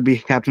 So it'd be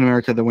Captain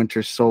America, the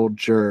Winter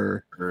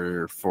Soldier.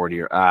 Or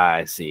 40 or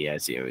I see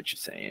what you're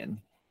saying.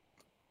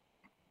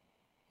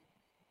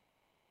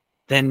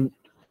 Then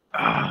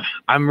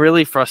I'm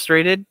really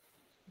frustrated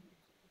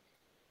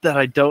that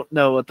I don't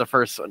know what the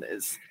first one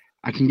is.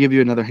 I can give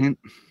you another hint.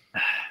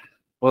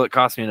 Will it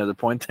cost me another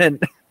point then?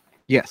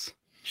 Yes.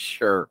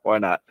 Sure, why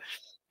not?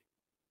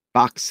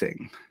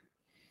 Boxing.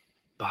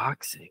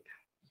 Boxing.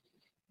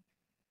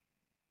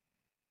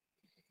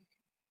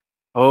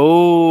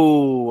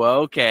 Oh,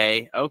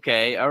 okay,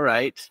 all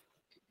right.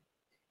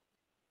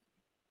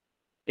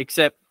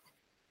 Except,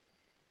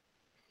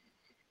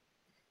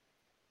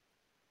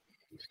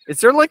 is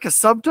there like a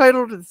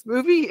subtitle to this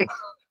movie?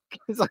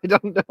 Because I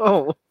don't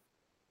know.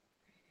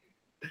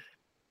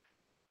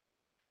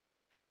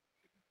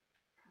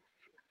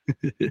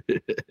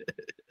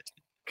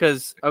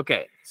 Because,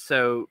 okay,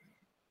 so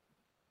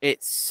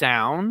it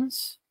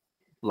sounds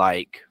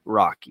like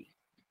Rocky.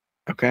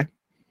 Okay.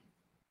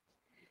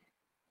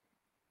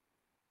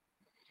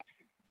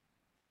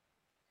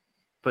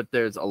 But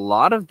there's a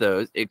lot of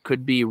those. It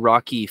could be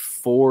Rocky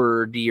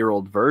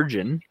 40-year-old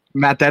virgin.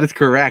 Matt, that is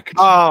correct.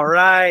 All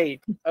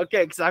right.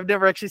 Okay, because I've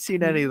never actually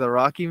seen any of the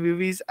Rocky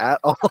movies at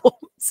all.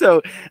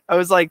 So I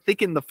was like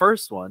thinking the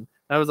first one.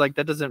 I was like,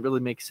 that doesn't really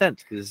make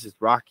sense because it's just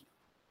Rocky.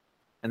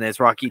 And then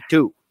it's Rocky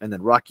 2 and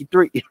then Rocky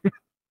 3.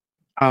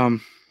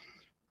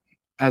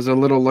 As a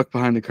little look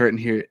behind the curtain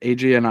here,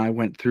 AJ and I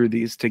went through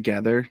these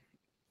together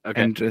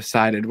and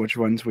decided which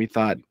ones we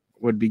thought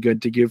would be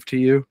good to give to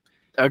you.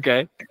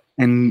 Okay.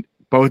 And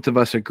both of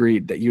us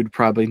agreed that you'd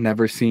probably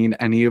never seen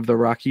any of the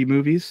Rocky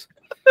movies.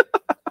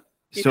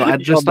 So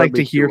I'd just like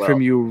to hear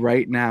from you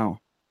right now,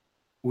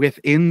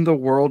 within the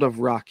world of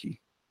Rocky,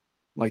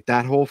 like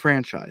that whole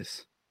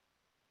franchise,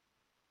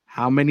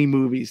 how many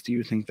movies do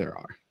you think there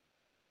are?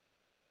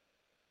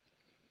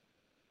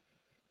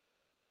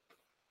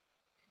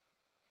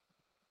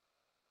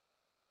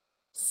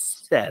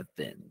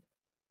 7.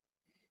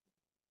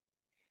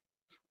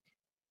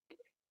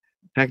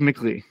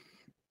 Technically,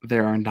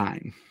 there are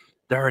 9.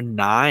 There are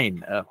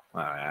 9. Oh,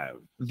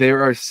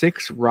 there are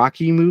 6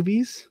 Rocky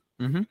movies,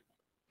 mm-hmm.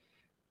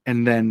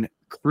 and then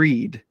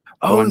Creed.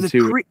 Oh, the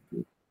Creed.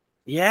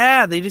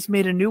 Yeah, they just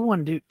made a new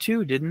one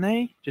too, didn't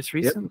they? Just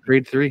recently. Yep,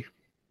 Creed 3.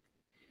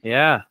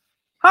 Yeah.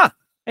 Huh.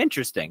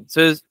 Interesting.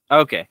 So,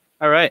 okay.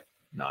 All right.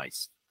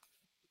 Nice.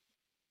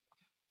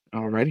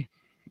 Alrighty.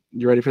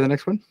 You ready for the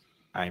next one?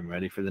 I'm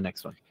ready for the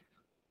next one.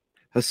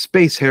 A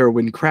space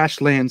heroine crash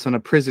lands on a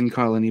prison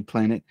colony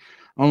planet,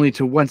 only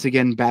to once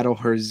again battle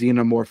her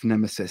xenomorph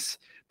nemesis.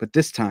 But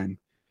this time,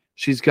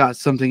 she's got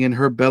something in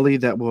her belly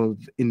that will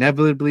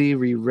inevitably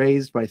be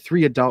raised by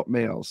 3 adult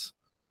males.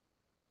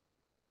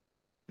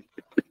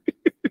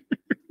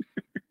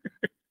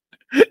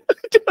 I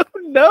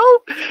don't know.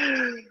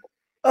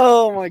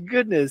 Oh my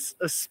goodness.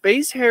 A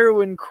space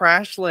heroine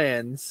crash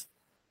lands.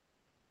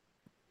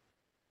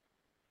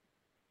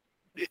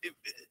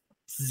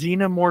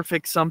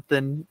 Xenomorphic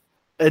something,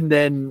 and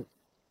then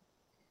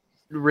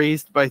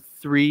raised by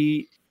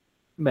 3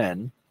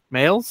 men.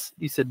 Males?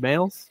 You said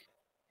males?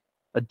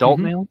 Adult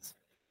males?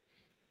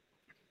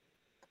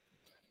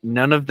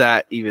 None of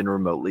that even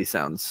remotely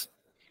sounds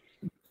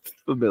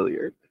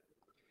familiar.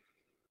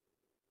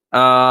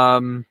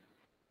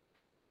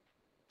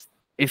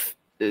 If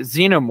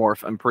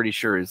Xenomorph, I'm pretty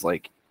sure, is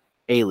like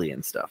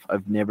alien stuff.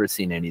 I've never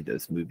seen any of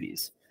those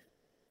movies,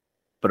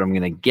 but I'm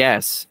gonna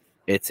guess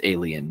it's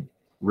alien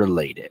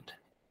related.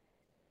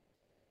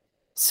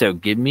 So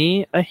give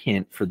me a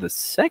hint for the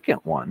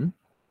second one.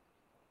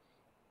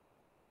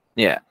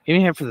 Yeah, give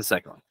me a hint for the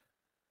second one.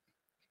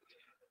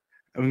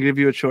 I'm gonna give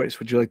you a choice.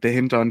 Would you like the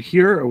hint on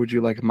here, or would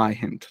you like my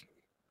hint?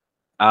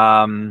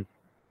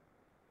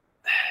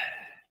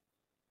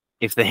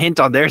 If the hint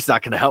on there is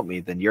not going to help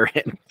me, then your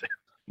hint.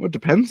 Well, it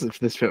depends if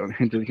this hint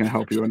is going to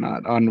help you or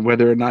not, on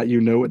whether or not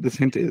you know what this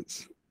hint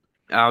is.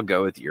 I'll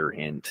go with your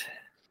hint.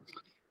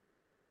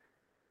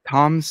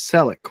 Tom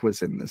Selleck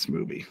was in this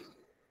movie.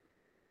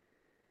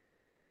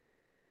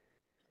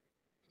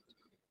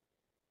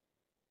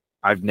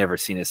 I've never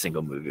seen a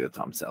single movie with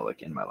Tom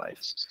Selleck in my life.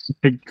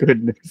 Thank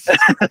goodness.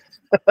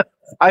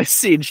 I've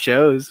seen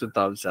shows with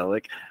Tom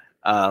Selleck,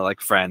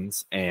 like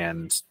Friends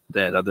and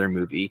that other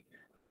movie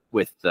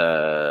with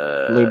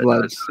the Blue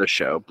Bloods. The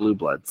show Blue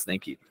Bloods.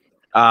 Thank you.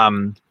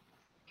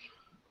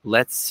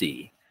 Let's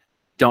see.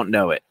 Don't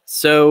know it.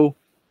 So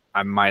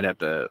I might have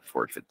to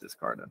forfeit this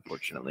card,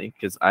 unfortunately,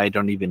 because I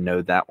don't even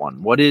know that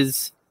one. What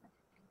is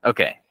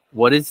the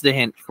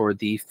hint for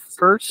the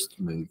first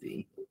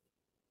movie?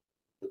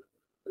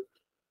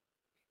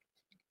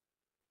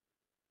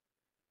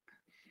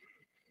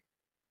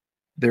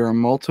 There are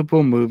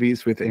multiple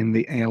movies within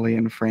the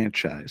Alien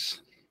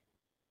franchise.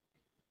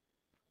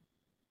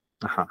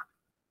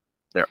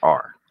 There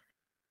are.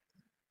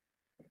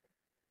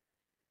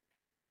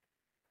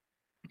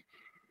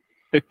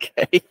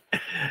 Okay.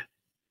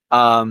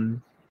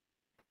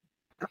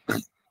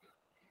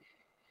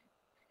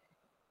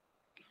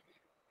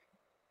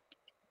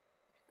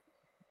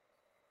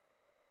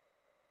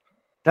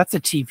 That's a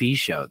TV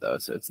show, though,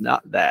 so it's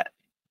not that.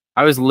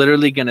 I was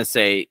literally gonna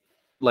say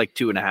like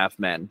 2.5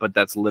 Men, but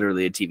that's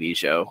literally a TV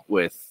show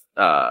with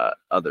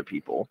other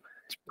people.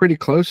 It's pretty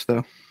close,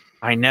 though.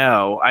 I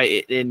know.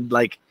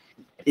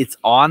 It's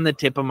on the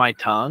tip of my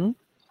tongue.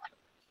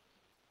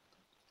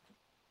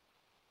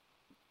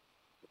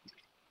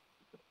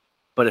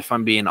 But if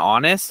I'm being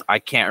honest, I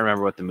can't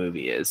remember what the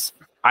movie is.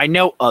 I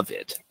know of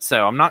it,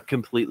 so I'm not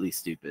completely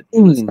stupid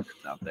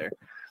out there.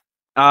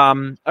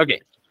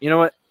 Okay, you know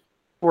what?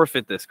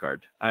 Forfeit this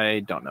card. I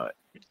don't know it.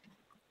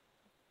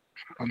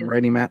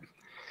 Alrighty, Matt.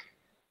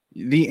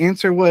 The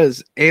answer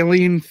was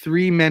Alien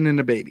 3 Men and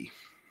a Baby.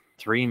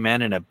 3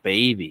 Men and a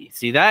Baby.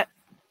 See, that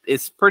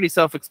is pretty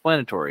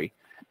self-explanatory.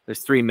 There's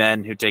 3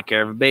 men who take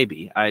care of a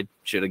baby. I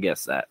should have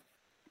guessed that.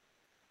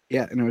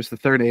 Yeah, and it was the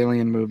third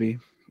Alien movie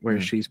where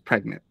she's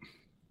pregnant.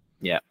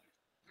 Yeah.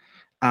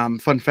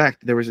 Fun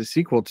fact, there was a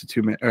sequel to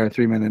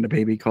 3 Men and a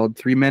Baby called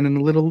 3 Men and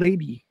a Little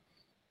Lady.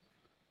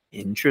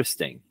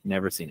 Interesting.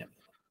 Never seen it,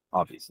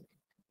 obviously.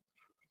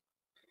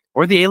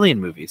 Or the Alien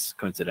movies,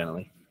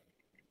 coincidentally.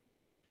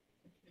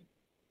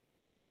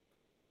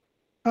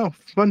 Oh,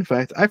 fun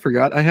fact. I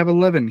forgot. I have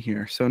 11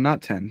 here, so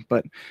not 10,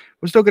 but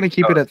we're still going to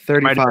keep it at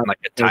Might have 35. been like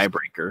a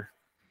tiebreaker.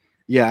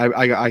 Yeah,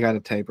 I got a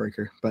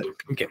tiebreaker, but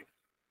Okay.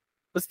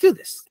 Let's do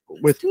this.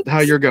 With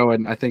how you're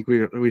going, I think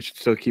we should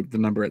still keep the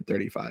number at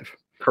 35.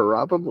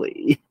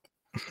 Probably.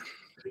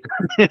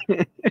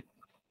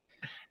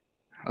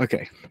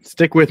 Okay,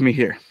 stick with me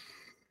here.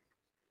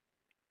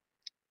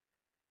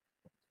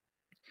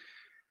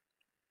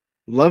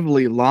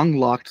 Lovely,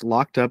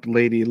 locked up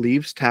lady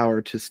leaves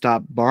tower to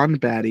stop Bond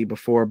baddie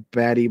before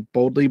baddie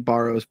boldly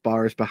borrows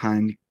bars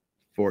behind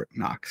Fort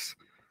Knox.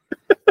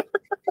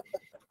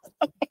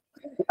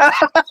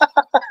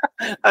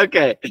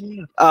 Okay.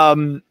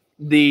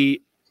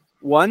 The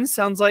one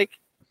sounds like,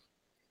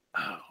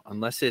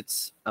 unless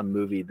it's a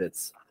movie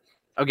that's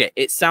okay,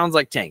 it sounds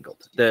like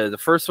Tangled. The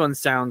first one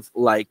sounds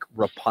like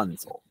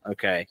Rapunzel.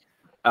 Okay.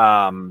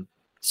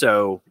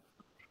 So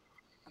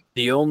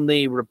the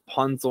only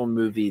Rapunzel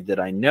movie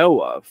that I know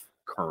of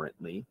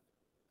currently,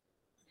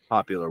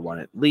 popular one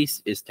at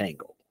least, is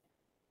Tangled.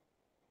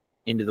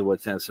 Into the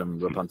Woods has some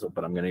Rapunzel,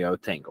 but I'm going to go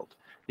with Tangled.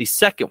 The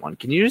second one,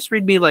 can you just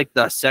read me like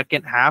the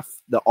second half,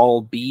 the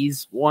all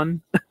bees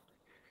one?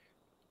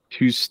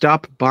 To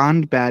stop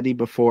Bond baddie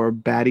before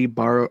baddie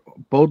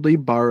boldly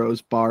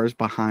borrows bars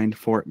behind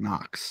Fort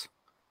Knox.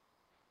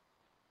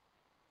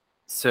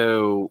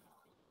 So,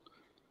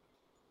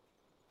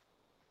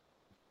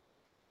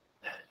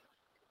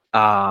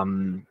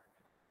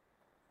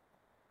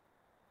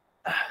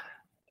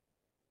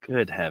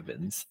 good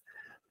heavens.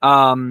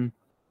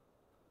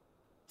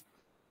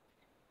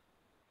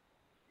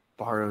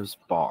 Borrows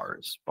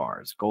bars,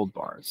 gold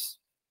bars,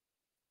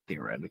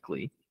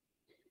 theoretically.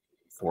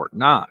 Fort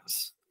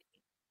Knox.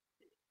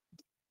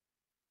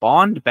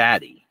 Bond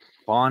baddie.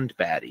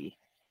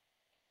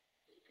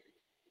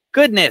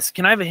 Goodness,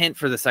 can I have a hint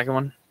for the second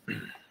one?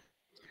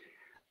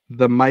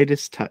 The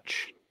Midas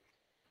touch.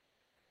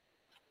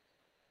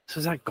 So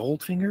is that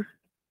Goldfinger?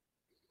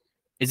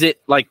 Is it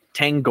like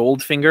Tang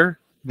Goldfinger?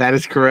 That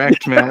is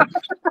correct, Matt.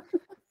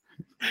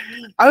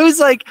 I was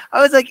like,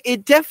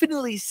 it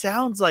definitely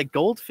sounds like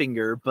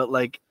Goldfinger, but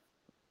like,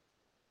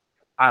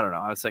 I don't know.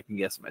 I was second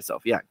guessing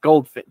myself. Yeah,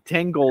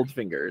 Tang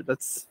Goldfinger.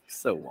 That's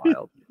so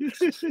wild.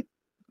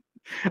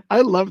 I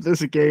love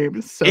this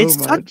game so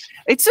much.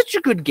 It's such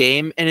a good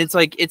game, and it's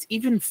like it's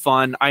even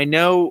fun. I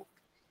know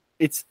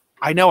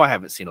I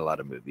haven't seen a lot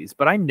of movies,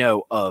 but I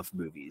know of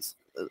movies,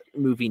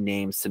 movie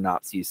names,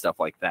 synopses, stuff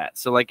like that.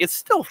 So like it's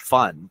still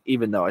fun,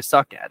 even though I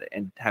suck at it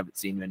and haven't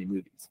seen many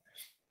movies.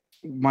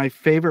 My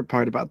favorite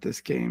part about this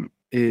game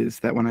is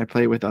that when I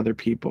play with other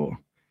people,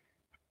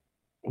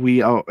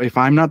 if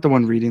I'm not the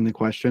one reading the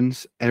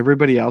questions,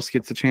 everybody else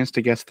gets a chance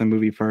to guess the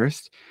movie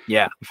first.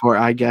 Yeah. Before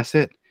I guess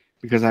it,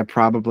 because I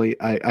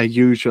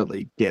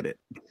usually get it.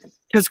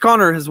 Because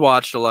Connor has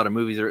watched a lot of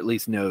movies, or at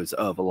least knows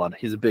of a lot.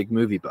 He's a big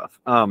movie buff.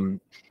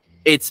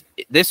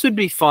 This would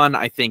be fun,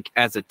 I think,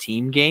 as a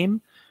team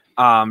game.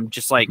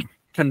 Just like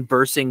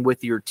conversing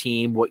with your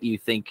team, what you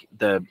think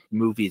the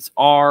movies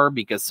are,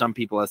 because some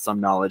people have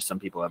some knowledge, some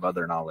people have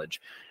other knowledge.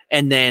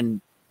 And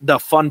then the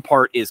fun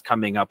part is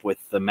coming up with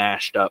the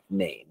mashed up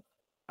name.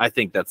 I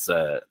think that's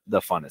the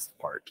funnest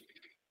part.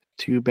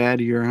 Too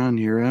bad you're on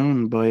your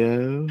own,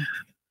 boyo.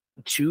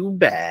 Too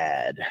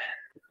bad.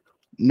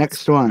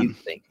 Next one.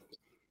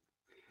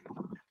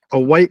 A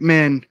white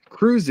man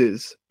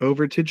cruises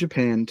over to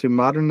Japan to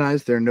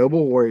modernize their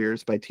noble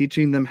warriors by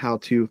teaching them how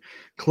to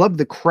club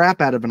the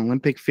crap out of an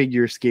Olympic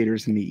figure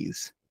skater's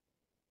knees.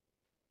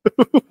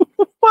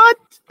 What?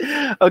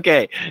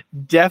 Okay,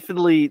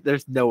 definitely.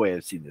 There's no way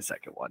I've seen the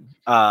second one.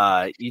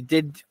 You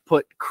did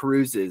put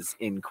cruises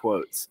in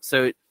quotes,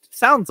 so it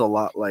sounds a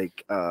lot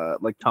like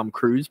Tom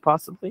Cruise,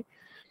 possibly.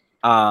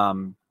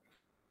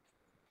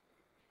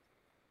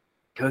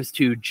 Goes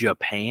to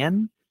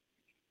Japan.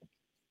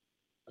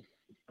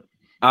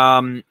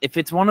 If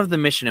it's one of the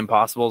Mission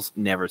Impossibles,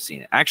 never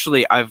seen it.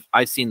 Actually, I've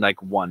seen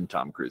like one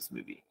Tom Cruise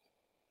movie.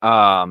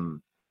 So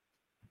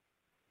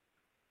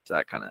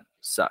that kind of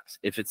sucks.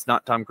 If it's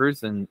not Tom Cruise,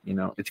 then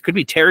it could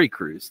be Terry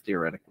Crews,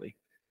 theoretically.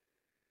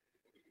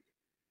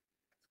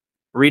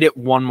 Read it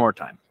one more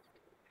time.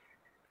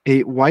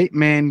 A white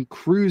man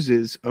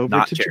cruises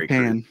over to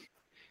Japan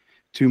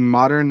to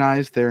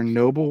modernize their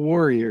noble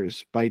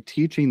warriors by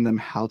teaching them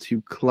how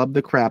to club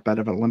the crap out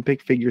of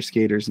Olympic figure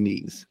skaters'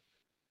 knees.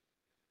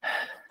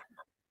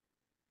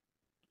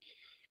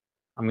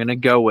 I'm going to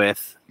go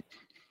with...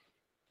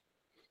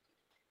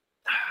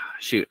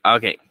 Shoot.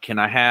 Okay. Can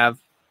I have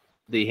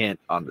the hint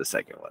on the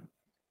second one?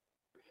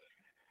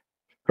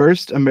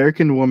 First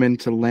American woman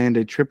to land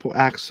a triple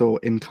axel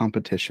in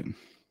competition.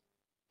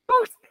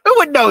 Who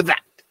would know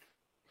that?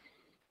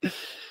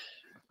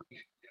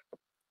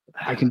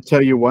 I can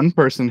tell you one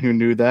person who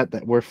knew that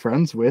we're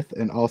friends with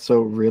and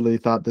also really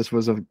thought this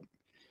was a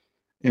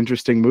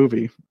interesting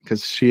movie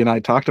because she and I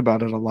talked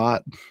about it a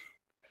lot.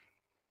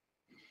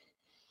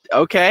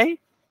 Okay.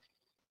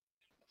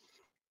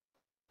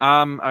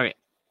 Okay.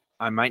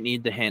 I might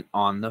need the hint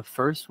on the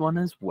first one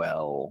as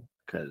well,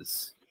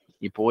 because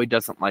your boy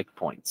doesn't like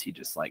points. He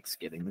just likes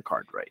getting the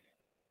card right.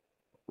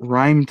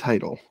 Rhyme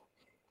title.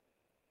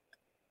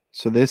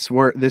 So this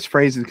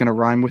phrase is going to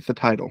rhyme with the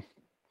title.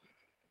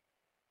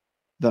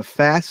 The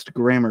Fast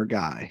Grammar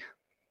Guy.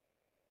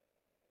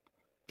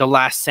 The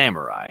Last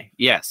Samurai.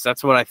 Yes,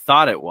 that's what I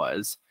thought it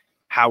was.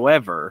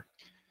 However,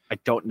 I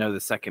don't know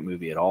the second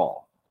movie at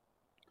all.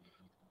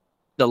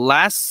 The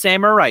Last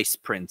Samurai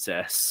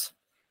Princess.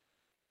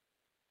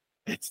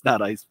 It's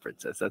not Ice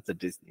Princess. That's a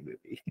Disney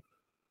movie.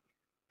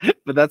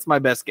 But that's my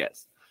best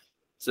guess.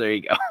 So there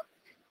you go.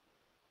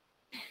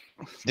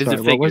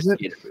 Sorry, what was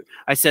it?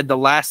 I said The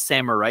Last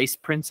Samurai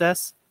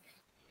Princess.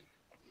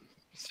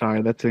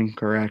 Sorry, that's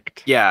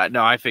incorrect. Yeah,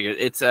 no, I figured.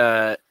 It's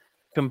a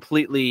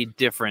completely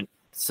different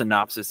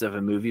synopsis of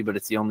a movie, but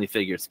it's the only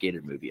figure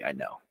skater movie I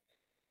know.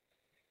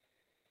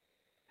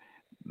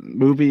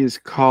 Movie is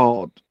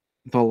called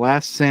The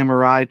Last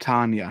Samurai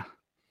Tanya.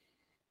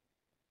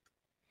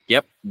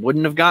 Yep,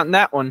 wouldn't have gotten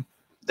that one.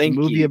 Thank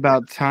you. Movie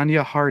about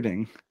Tanya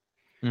Harding,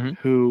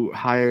 who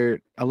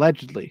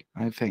allegedly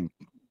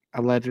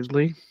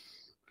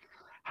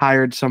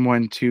hired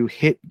someone to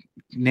hit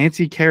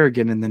Nancy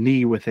Kerrigan in the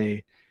knee with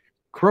a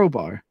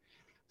crowbar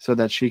so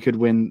that she could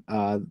win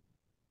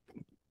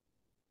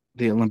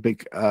the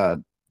Olympic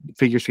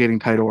figure skating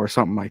title or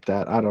something like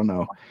that. I don't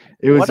know.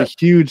 It was a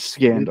huge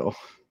scandal.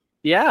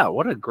 Yeah,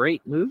 what a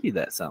great movie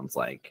that sounds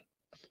like.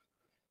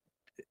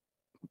 It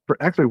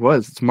actually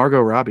was. It's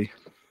Margot Robbie.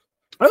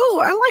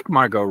 Oh, I like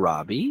Margot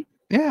Robbie.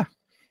 Yeah.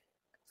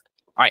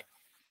 All right.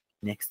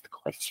 Next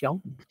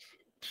question.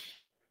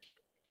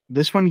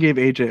 This one gave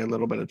AJ a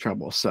little bit of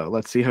trouble, so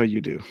let's see how you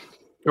do.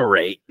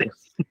 Great.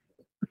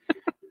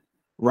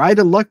 Ride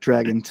a luck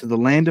dragon to the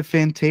land of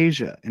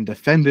Fantasia and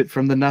defend it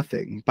from the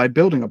nothing by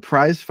building a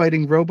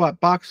prize-fighting robot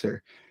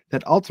boxer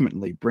that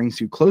ultimately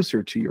brings you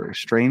closer to your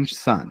estranged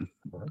son.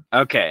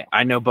 Okay,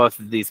 I know both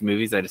of these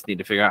movies. I just need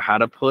to figure out how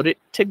to put it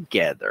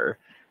together.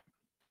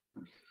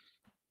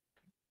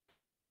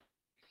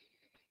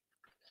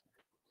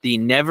 The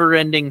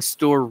Never-Ending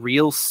Store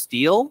Real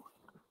Steel?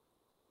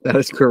 That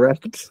is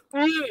correct.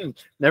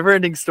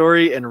 Never-Ending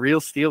Story and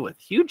Real Steel with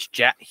Hugh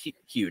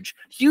Jackman.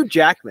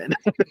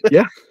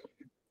 Yeah.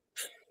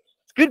 It's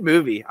a good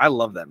movie. I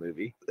love that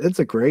movie. It's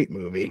a great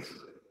movie.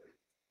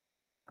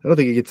 I don't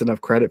think it gets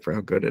enough credit for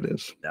how good it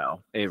is.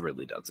 No, it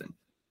really doesn't.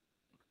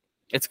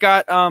 It's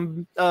got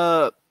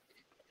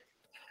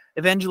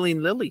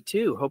Evangeline Lilly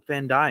too, Hope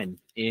Van Dyne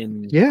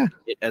in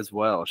it as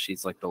well.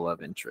 She's like the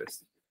love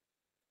interest.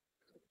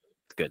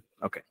 It's good.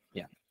 Okay,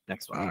 yeah.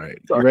 Next one. All right.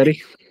 Sorry. You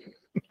ready?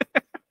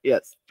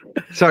 Yes.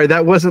 Sorry,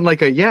 that wasn't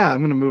like I'm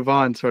going to move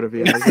on sort of. I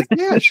was like,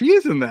 yeah, she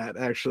is in that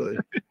actually.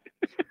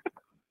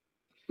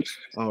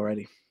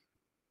 Alrighty.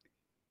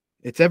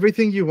 It's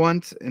everything you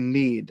want and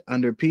need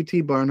under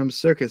P.T. Barnum's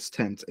circus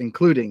tent,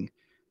 including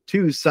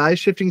 2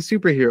 size-shifting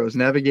superheroes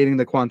navigating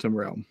the quantum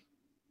realm.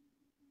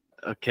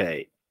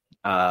 Okay.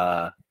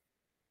 Navigating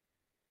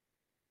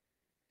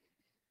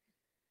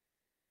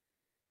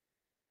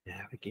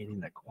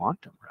the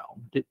quantum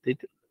realm.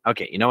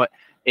 Okay, you know what?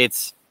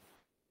 It's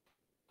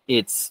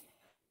The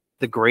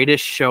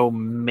Greatest Show,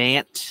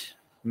 Man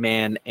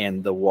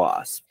and the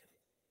Wasp.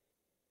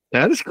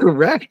 That is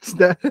correct.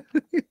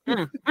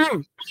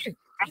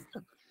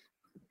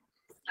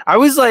 I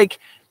was like,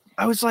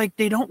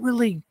 they don't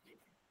really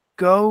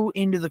go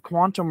into the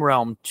quantum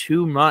realm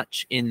too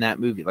much in that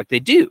movie. Like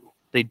they do,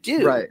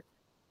 right?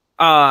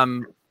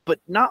 But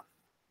not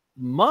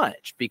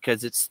much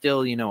because it's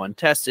still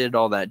untested,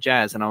 all that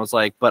jazz. And I was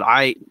like,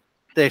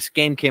 this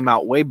game came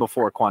out way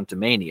before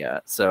Quantumania,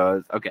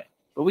 so okay,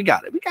 but we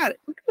got it, we're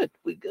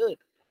good.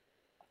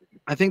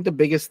 I think the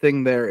biggest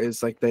thing there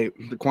is like the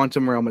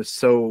quantum realm is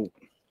so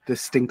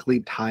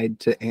distinctly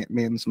tied to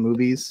Ant-Man's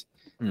movies.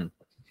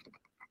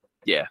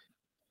 Yeah.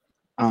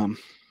 But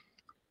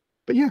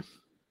yeah.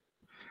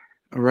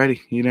 Alrighty.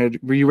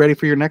 Were you ready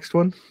for your next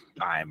one?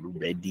 I'm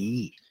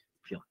ready.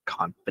 Feel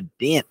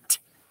confident.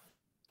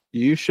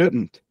 You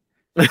shouldn't.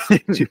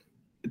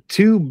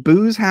 Two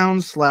booze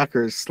hound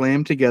slackers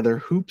slam together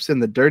hoops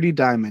and the dirty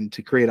diamond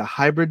to create a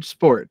hybrid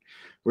sport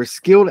where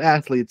skilled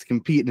athletes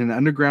compete in an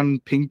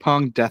underground ping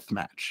pong death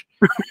match.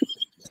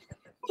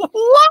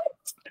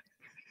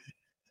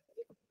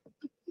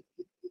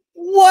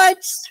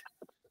 What?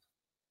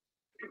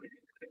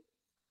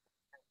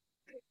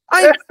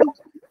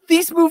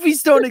 These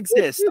movies don't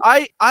exist.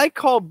 I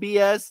call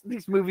BS.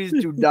 These movies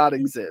do not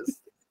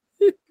exist.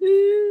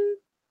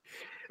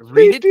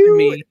 Read it to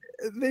me.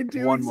 They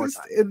do one more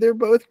exist, time. and they're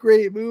both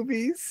great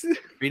movies.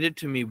 Read it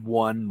to me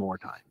one more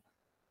time.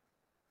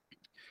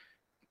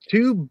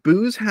 2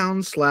 booze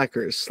hound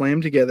slackers slam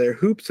together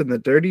hoops and the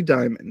dirty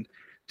diamond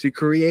to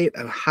create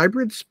a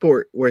hybrid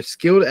sport where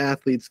skilled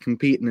athletes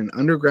compete in an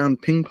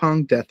underground ping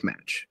pong death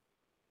match.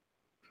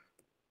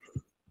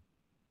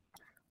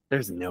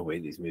 There's no way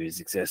these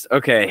movies exist.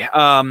 Okay,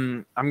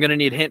 I'm gonna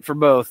need a hint for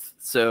both,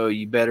 so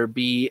you better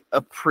be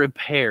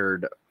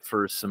prepared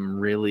for some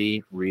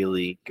really,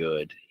 really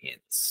good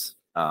hints.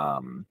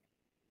 Por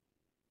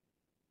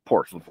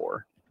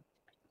favor.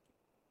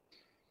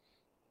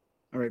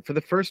 All right, for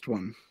the first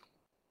one.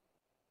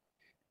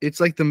 It's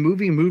like the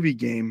movie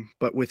game,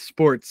 but with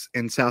sports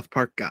and South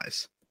Park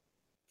guys.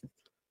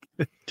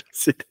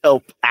 Does it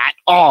help at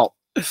all?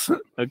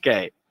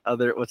 Okay.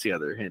 What's the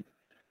other hint?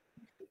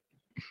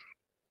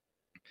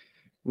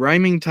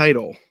 Rhyming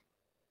title.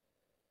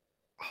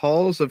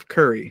 Halls of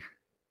Curry.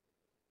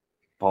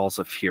 Balls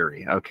of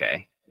Fury.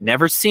 Okay.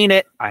 Never seen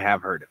it. I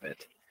have heard of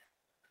it.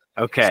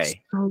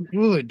 Okay. So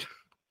good.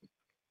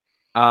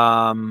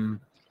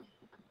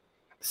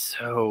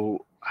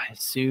 So I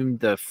assume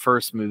the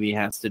first movie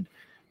has to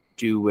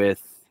do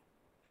with.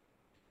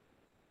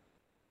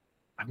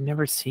 I've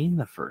never seen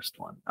the first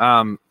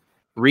one.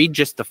 Read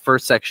just the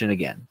first section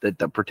again that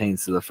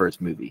pertains to the first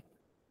movie.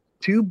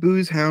 Two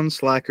booze hound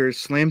slackers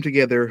slam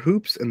together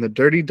hoops and the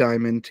dirty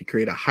diamond to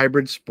create a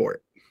hybrid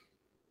sport.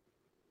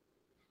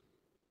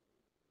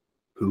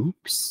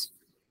 Hoops?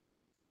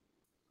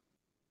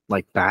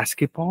 Like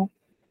basketball?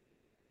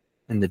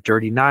 And the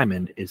dirty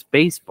diamond is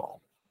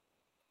baseball.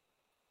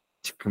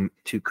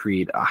 To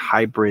create a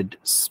hybrid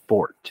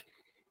sport.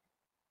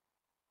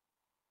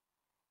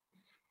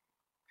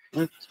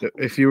 So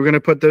if you were going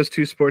to put those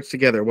two sports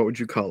together, what would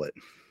you call it?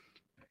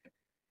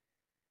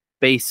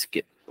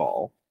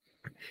 Basketball.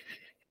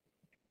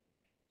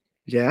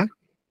 Yeah.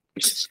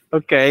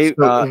 Okay.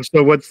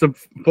 So what's the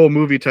full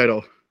movie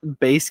title?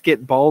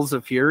 Basketballs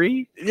of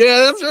Fury?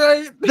 Yeah, that's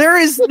right. There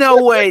is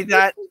no way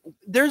that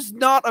there's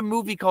not a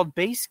movie called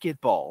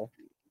Basketball.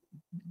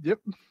 Yep.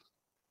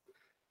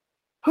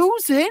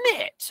 Who's in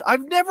it?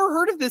 I've never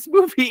heard of this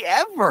movie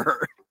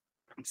ever.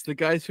 It's the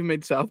guys who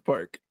made South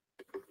Park.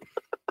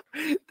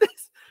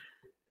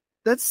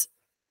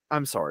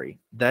 I'm sorry.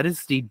 That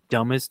is the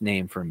dumbest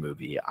name for a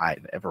movie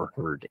I've ever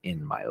heard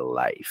in my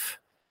life.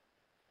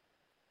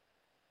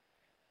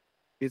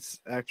 It's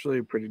actually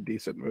a pretty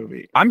decent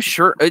movie. I'm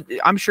sure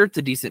it's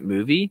a decent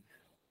movie,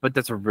 but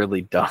that's a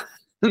really dumb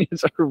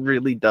it's a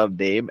really dumb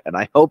name, and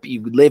I hope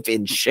you live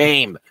in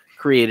shame,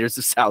 creators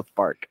of South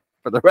Park,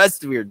 for the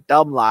rest of your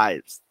dumb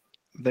lives.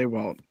 They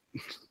won't.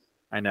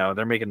 I know,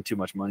 they're making too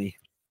much money.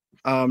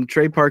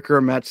 Trey Parker,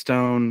 Matt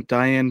Stone,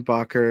 Diane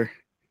Bacher,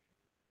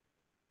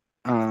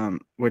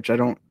 which I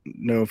don't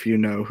know if you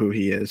know who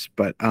he is,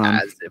 but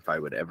as if I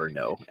would ever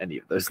know any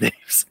of those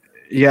names.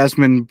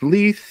 Yasmin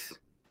Bleeth,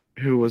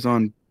 who was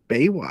on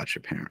Baywatch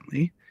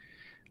apparently.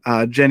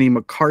 Jenny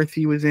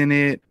McCarthy was in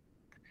it.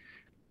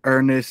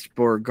 Ernest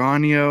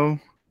Borgonio,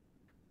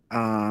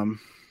 Robert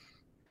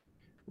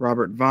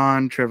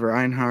Vaughn, Trevor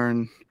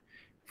Einhorn,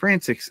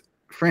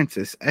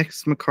 Francis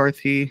X.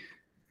 McCarthy,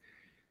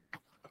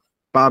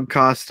 Bob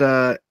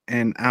Costa,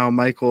 and Al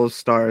Michaels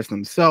stars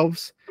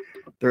themselves.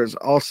 There are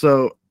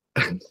also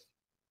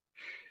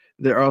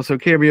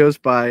cameos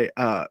by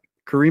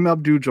Kareem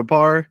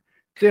Abdul-Jabbar,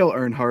 Dale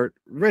Earnhardt,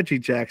 Reggie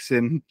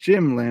Jackson,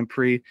 Jim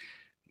Lamprey,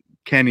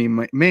 Kenny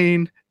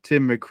Mayne,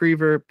 Tim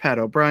McCreever, Pat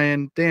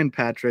O'Brien, Dan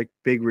Patrick,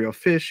 Big Real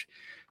Fish,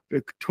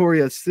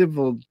 Victoria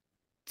Civil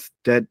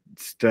I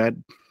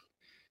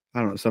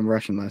don't know, some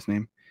Russian last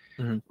name.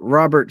 Mm-hmm.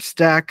 Robert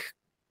Stack,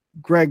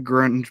 Greg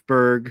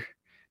Grunberg,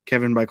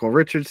 Kevin Michael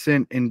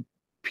Richardson, and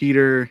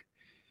Peter.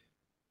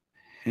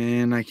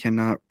 And I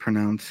cannot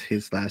pronounce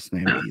his last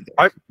name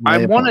either.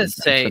 I want to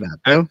say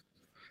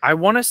I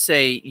want to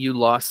say you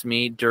lost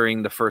me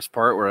during the first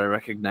part where I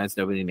recognized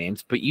nobody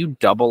names, but you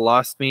double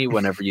lost me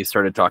whenever you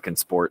started talking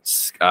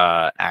sports,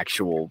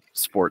 actual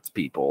sports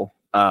people.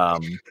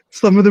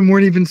 Some of them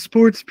weren't even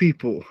sports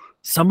people.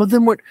 Some of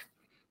them were.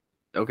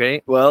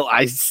 Okay, well,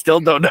 I still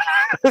don't know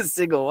a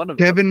single one of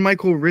them. Kevin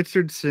Michael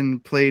Richardson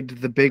played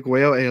the big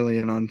whale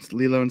alien on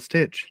Lilo and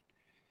Stitch.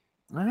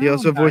 Oh, he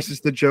also voices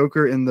the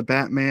Joker in the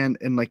Batman,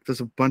 and like there's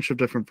a bunch of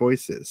different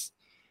voices.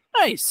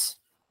 Nice.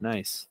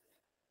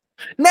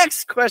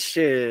 Next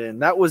question.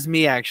 That was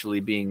me actually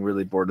being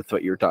really bored with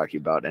what you were talking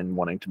about and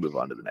wanting to move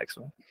on to the next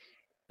one.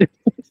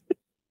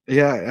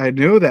 Yeah, I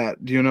know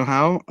that. Do you know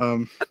how?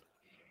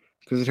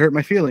 Because it hurt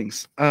my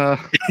feelings. I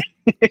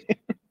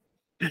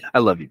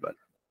love you, bud.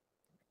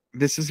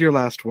 This is your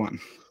last one.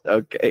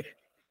 Okay.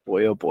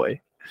 Boy, oh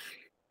boy.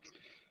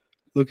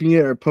 Looking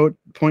at our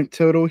point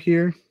total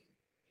here,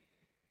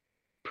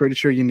 pretty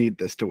sure you need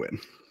this to win.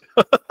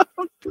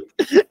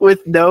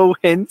 With no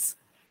hints?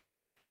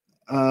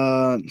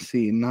 Let's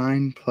see.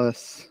 9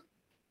 plus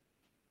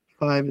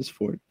 5 is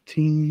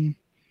 14.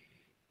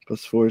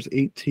 Plus 4 is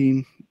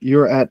 18.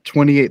 You're at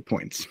 28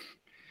 points.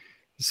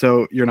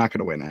 So you're not going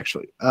to win,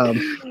 actually.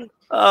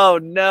 Oh,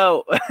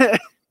 no.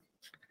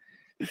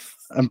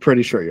 I'm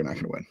pretty sure you're not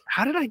going to win.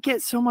 How did I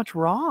get so much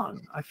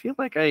wrong? I feel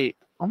like I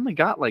only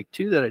got like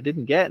 2 that I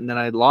didn't get, and then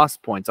I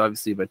lost points,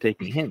 obviously, by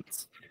taking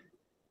hints.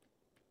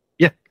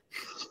 Yeah.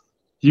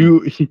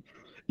 You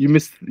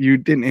missed. You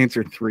didn't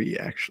answer 3,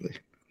 actually.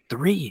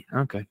 3?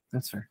 Okay,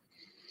 that's fair.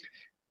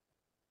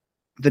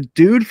 The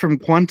dude from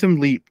Quantum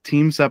Leap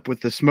teams up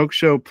with the smoke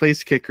show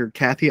place kicker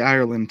Kathy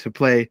Ireland to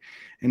play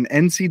an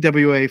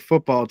NCAA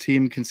football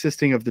team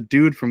consisting of the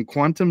dude from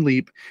Quantum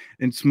Leap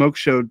and smoke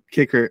show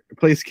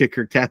place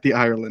kicker Kathy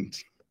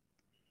Ireland.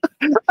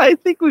 I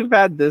think we've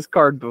had this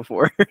card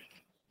before.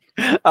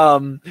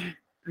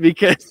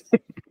 Because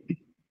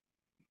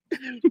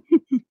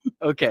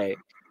Okay.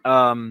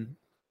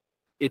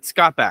 It's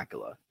Scott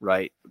Bakula,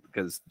 right?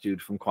 Because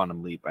dude from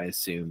Quantum Leap, I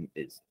assume,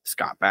 is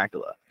Scott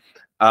Bakula.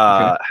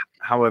 Okay.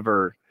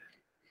 However,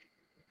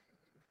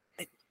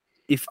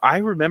 if I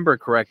remember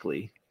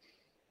correctly,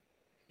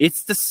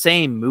 it's the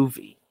same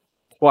movie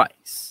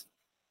twice.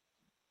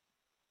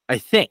 I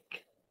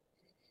think.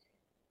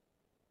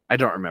 I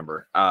don't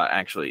remember,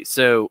 actually.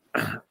 So,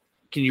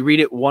 can you read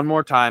it one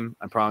more time?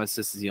 I promise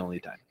this is the only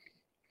time.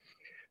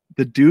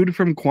 The dude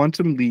from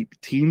Quantum Leap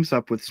teams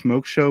up with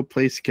Smoke Show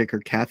place kicker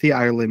Kathy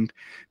Ireland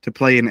to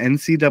play an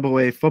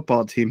NCAA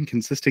football team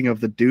consisting of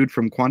the dude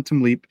from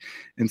Quantum Leap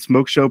and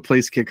Smoke Show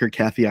place kicker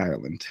Kathy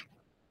Ireland.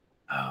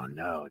 Oh,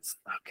 no. It's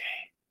okay.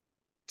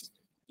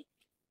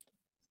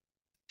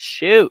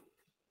 Shoot.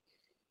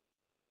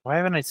 Why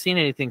haven't I seen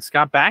anything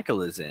Scott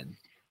Bakula's in?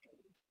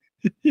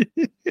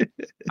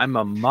 I'm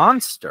a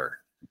monster.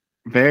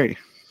 Very.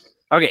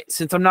 Okay,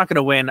 since I'm not going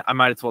to win, I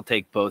might as well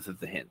take both of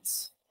the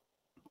hints.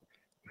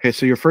 Okay,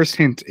 so your first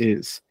hint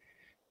is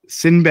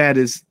Sinbad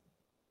is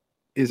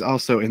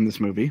also in this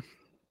movie.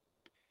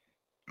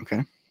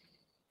 Okay.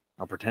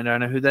 I'll pretend I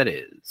know who that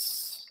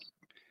is.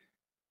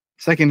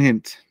 Second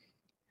hint.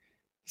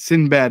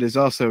 Sinbad is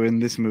also in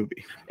this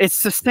movie.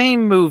 It's the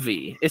same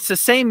movie. It's the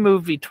same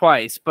movie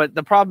twice, but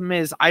the problem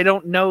is I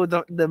don't know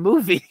the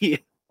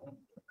movie.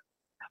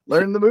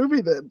 Learn the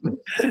movie then.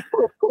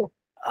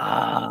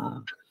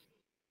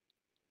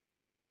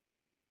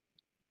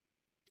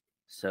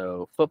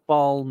 So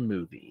football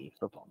movie.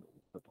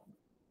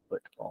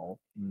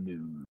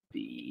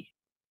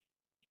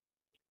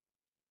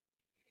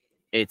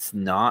 It's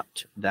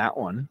not that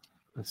one.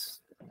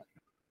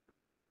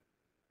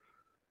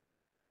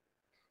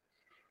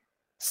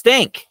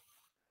 Stink.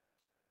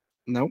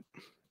 Nope.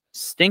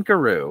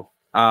 Stinkaroo.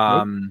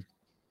 I'm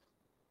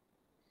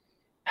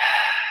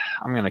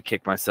gonna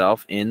kick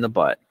myself in the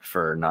butt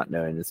for not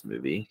knowing this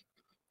movie.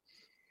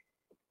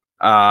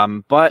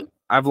 But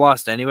I've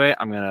lost anyway.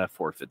 I'm gonna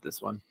forfeit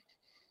this one.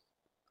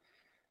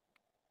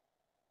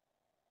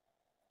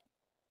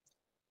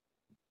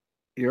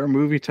 Your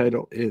movie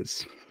title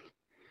is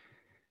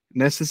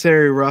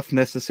Necessary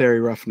Roughness.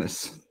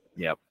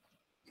 Yep.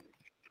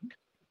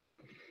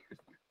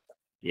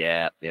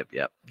 Yep.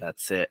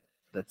 That's it.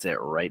 That's it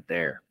right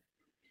there.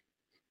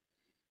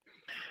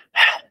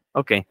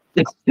 Okay.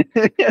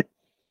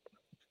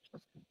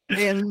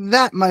 And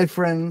that, my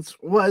friends,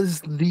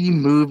 was the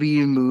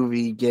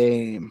movie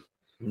game.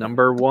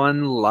 Number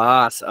one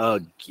loss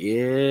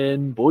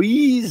again,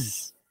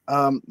 boys.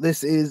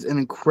 This is an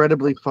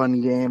incredibly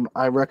fun game.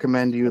 I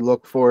recommend you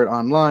look for it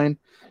online.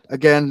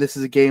 Again, this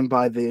is a game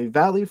by the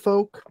Valley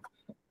Folk.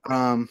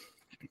 Let's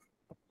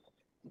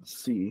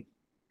see.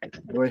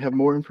 Do I have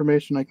more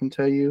information I can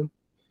tell you?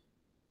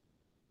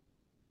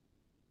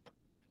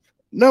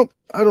 Nope,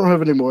 I don't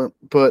have any more,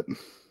 but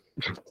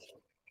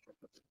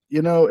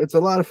you know, it's a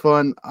lot of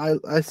fun.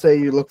 I say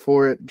you look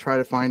for it, try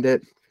to find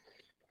it,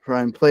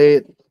 try and play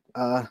it,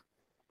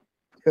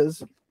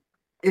 because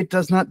it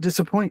does not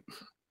disappoint.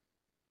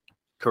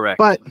 Correct.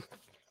 But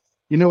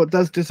you know what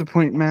does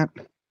disappoint, Matt?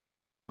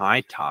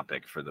 My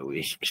topic for the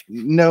week.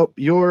 Nope,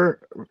 your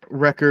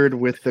record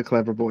with the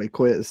Clever Boy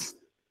quiz.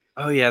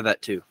 Oh yeah,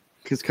 that too.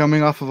 Because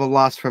coming off of a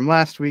loss from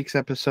last week's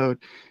episode,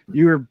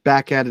 you were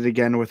back at it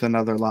again with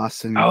another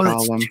loss in your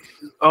column.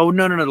 Oh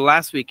no! The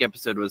last week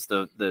episode was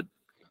the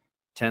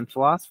 10th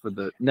loss for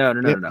the no.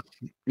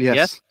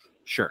 Yes,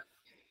 sure.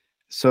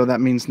 So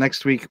that means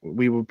next week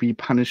we will be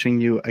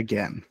punishing you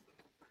again.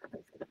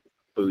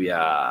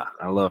 Booyah!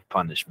 I love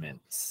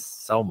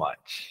punishments so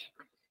much.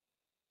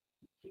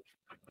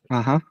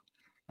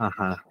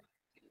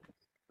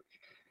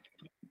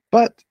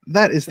 But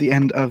that is the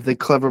end of the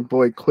Clever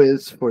Boy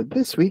quiz for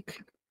this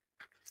week.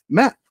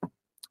 Matt,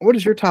 what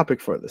is your topic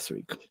for this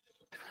week?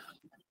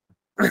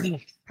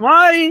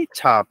 My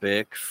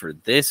topic for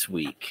this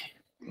week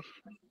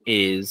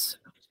is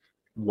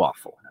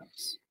Waffle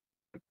House.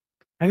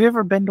 Have you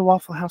ever been to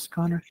Waffle House,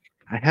 Connor?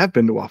 I have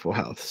been to Waffle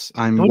House.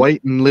 I'm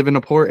white and live in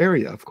a poor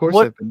area. Of course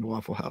I've been to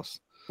Waffle House.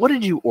 What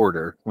did you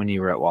order when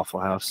you were at Waffle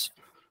House?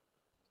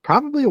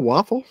 Probably a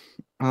waffle.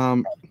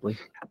 Probably.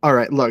 All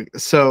right, look.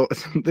 So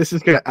this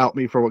is gonna out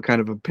me for what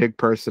kind of a pig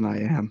person I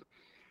am.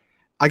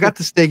 I got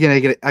the steak and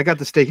egg. I got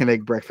the steak and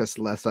egg breakfast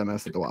the last time I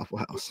was at the Waffle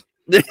House.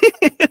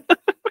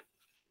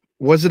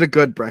 Was it a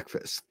good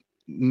breakfast?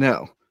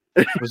 No.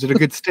 Was it a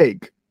good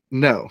steak?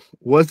 No.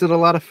 Was it a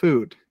lot of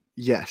food?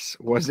 Yes.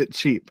 Was it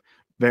cheap?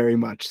 Very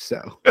much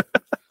so.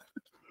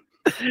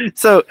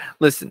 So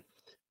listen,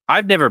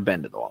 I've never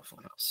been to the Waffle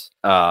House.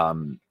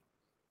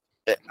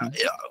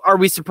 Are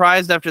we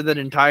surprised after that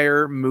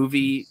entire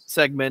movie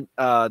segment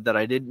that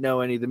I didn't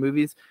know any of the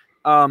movies?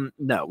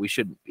 No, we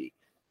shouldn't be.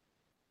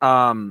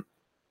 But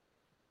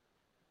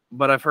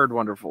I've heard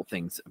wonderful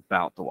things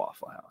about the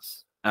Waffle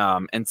House.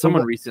 And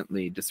someone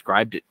recently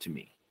described it to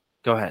me.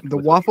 Go ahead. The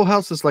Waffle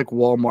House is like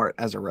Walmart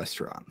as a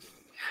restaurant.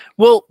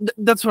 Well,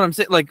 that's what I'm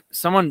saying. Like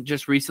someone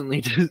just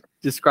recently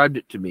described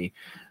it to me.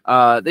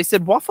 They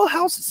said Waffle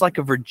House is like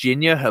a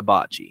Virginia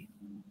hibachi.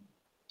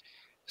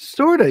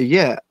 Sorta,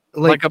 yeah.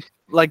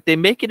 like they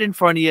make it in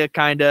front of you,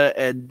 kinda,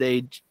 and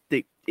they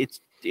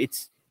it's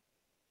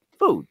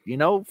food,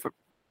 it's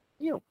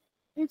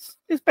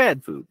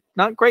bad food,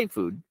 not great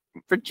food,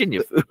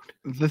 Virginia food.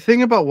 The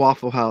thing about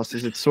Waffle House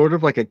is it's sort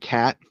of like a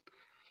cat.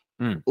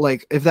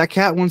 Like if that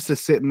cat wants to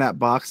sit in that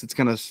box, it's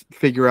gonna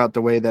figure out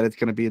the way that it's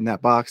gonna be in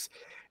that box.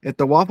 If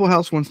the Waffle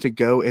House wants to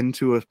go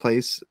into a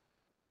place,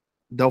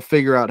 they'll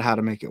figure out how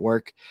to make it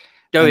work.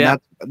 Oh, and yeah.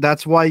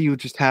 that's why you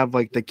just have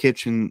like the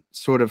kitchen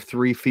sort of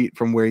 3 feet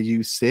from where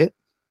you sit.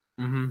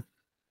 Mm-hmm.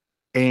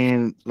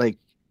 And like,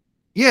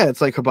 yeah,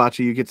 it's like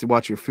hibachi. You get to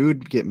watch your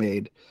food get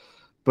made,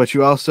 but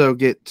you also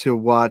get to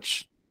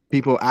watch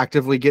people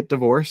actively get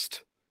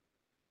divorced.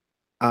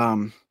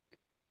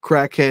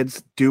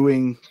 Crackheads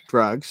doing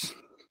drugs.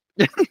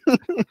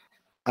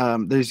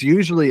 There's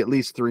usually at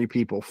least 3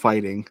 people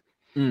fighting,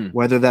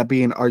 whether that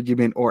be an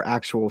argument or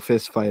actual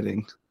fist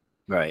fighting.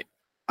 Right.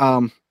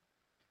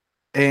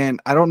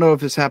 And I don't know if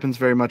this happens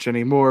very much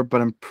anymore,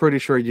 but I'm pretty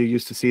sure you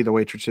used to see the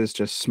waitresses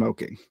just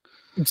smoking.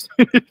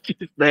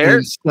 There.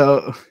 And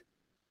so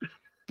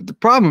but the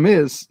problem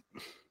is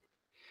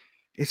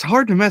it's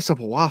hard to mess up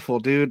a waffle,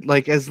 dude.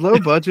 Like as low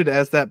budget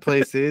as that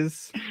place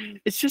is,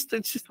 it's just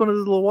one of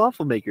those little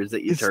waffle makers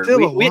that you turn.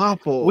 Still a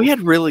waffle. We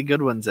had really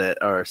good ones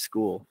at our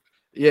school.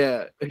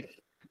 Yeah.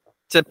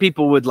 Except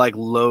people would like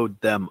load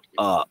them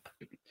up.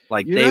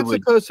 Like You're not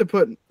supposed to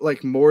put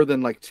like more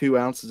than like 2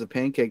 ounces of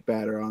pancake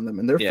batter on them,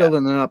 and they're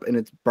filling it up and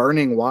it's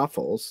burning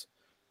waffles.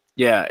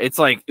 Yeah, it's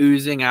like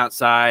oozing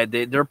outside.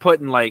 They're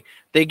putting like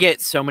they get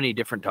so many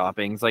different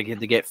toppings. Like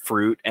they get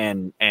fruit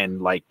and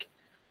like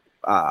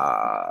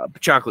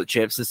chocolate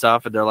chips and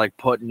stuff, and they're like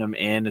putting them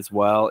in as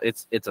well.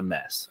 It's a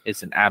mess.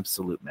 It's an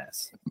absolute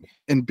mess.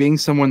 And being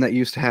someone that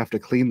used to have to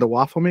clean the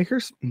waffle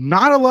makers,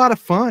 not a lot of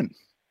fun.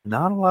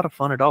 Not a lot of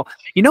fun at all.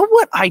 You know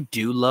what I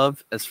do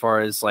love as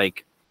far as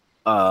like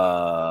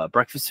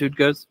breakfast food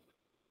goes?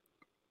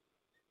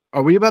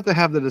 Are we about to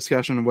have the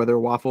discussion of whether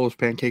waffles,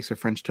 pancakes, or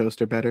French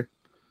toast are better?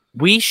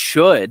 We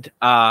should,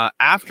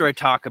 after I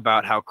talk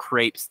about how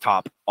crepes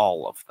top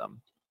all of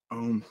them.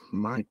 Oh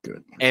my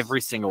goodness.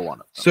 Every single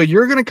one of them. So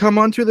you're going to come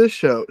onto this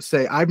show,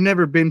 say, I've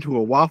never been to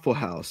a Waffle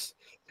House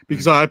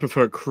because I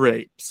prefer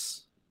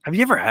crepes. Have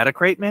you ever had a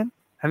crepe, man?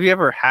 Have you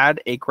ever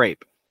had a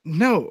crepe?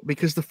 No,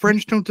 because the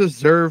French don't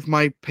deserve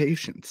my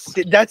patience.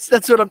 That's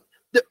what I'm...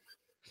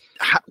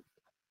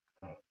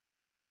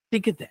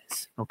 Think of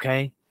this,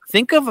 okay?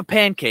 Think of a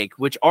pancake,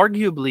 which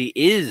arguably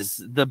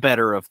is the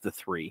better of the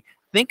 3.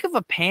 Think of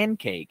a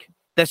pancake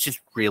that's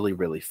just really,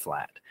 really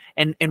flat.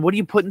 And what do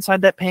you put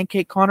inside that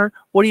pancake, Connor?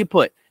 What do you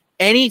put?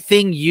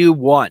 Anything you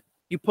want.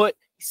 You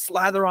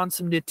slather on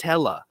some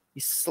Nutella.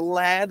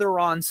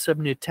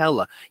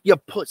 You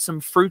put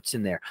some fruits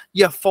in there.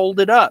 You fold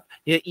it up.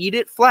 You eat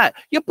it flat.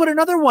 You put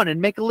another one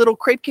and make a little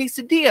crepe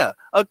quesadilla.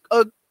 A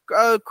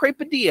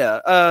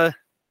crepeadilla.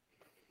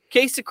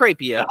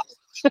 Quesacrepia.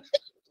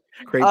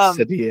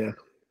 Crepesadilla.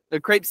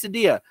 The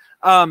crepesadilla.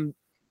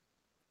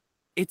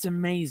 It's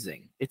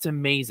amazing. It's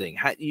amazing.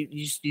 How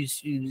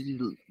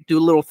you do a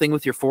little thing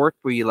with your fork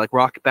where you like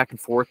rock it back and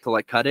forth to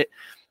like cut it,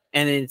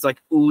 and then it's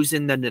like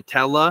oozing the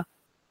Nutella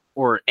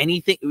or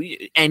anything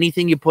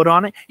you put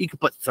on it. You can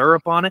put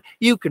syrup on it.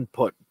 You can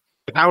put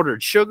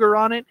powdered sugar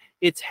on it.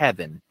 It's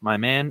heaven, my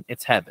man.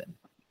 It's heaven.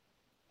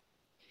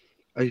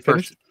 Are you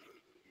finished?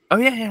 Oh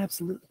yeah,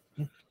 absolutely.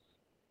 Yeah.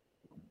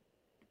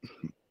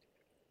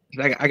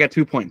 I got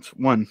 2 points.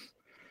 1,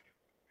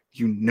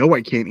 you know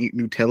I can't eat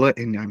Nutella,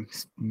 and I'm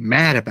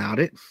mad about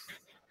it.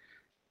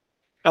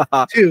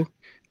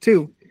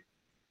 2,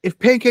 if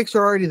pancakes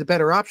are already the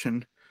better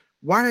option,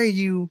 why are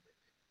you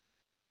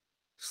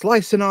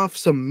slicing off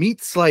some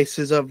meat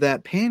slices of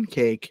that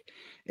pancake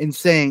and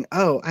saying,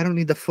 "Oh, I don't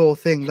need the full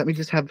thing. Let me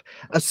just have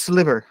a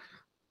sliver"?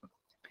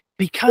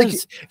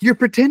 Because you're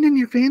pretending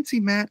you're fancy,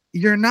 Matt.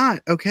 You're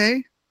not,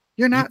 okay?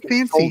 You're not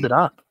fancy. Fold it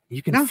up.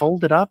 You can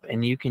fold it up,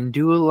 and you can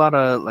do a lot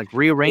of like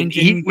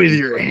rearranging. And eat with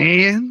your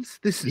hands.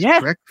 This is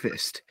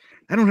breakfast.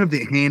 I don't have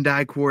the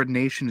hand-eye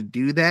coordination to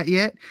do that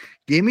yet.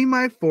 Give me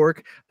my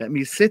fork. Let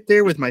me sit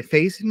there with my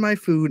face in my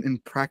food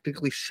and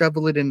practically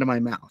shovel it into my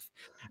mouth.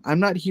 I'm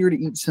not here to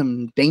eat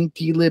some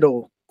dainty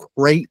little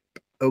crepe,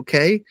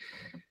 okay?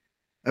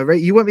 All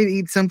right, you want me to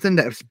eat something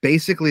that's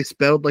basically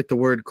spelled like the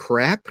word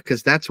crap?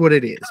 Because that's what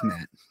it is,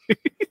 Matt.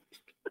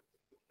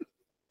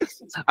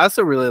 I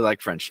also really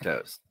like French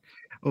toast.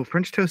 Oh,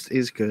 French toast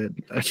is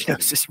good. French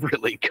toast is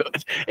really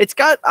good. It's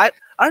got, I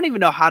don't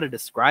even know how to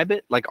describe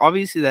it. Like,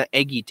 obviously that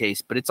eggy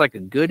taste, but it's like a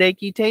good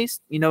eggy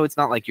taste. It's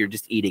not like you're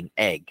just eating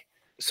egg.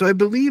 So I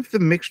believe the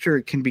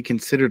mixture can be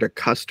considered a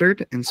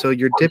custard. And so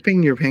you're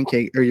dipping your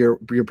pancake or your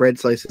bread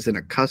slices in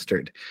a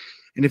custard.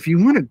 And if you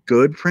want a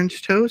good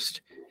French toast,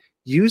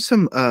 use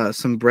some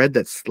bread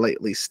that's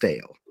slightly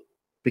stale.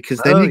 Because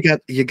then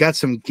you got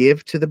some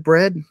give to the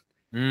bread.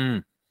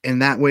 And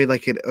that way,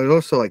 like it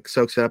also like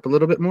soaks it up a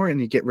little bit more,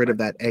 and you get rid of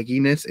that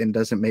egginess and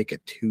doesn't make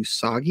it too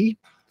soggy.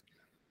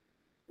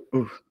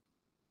 Ooh.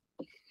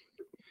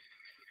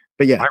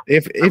 But yeah,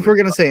 if we're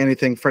gonna say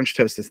anything, French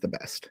toast is the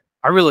best.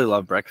 I really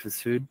love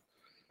breakfast food.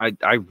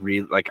 I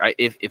really like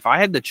if I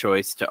had the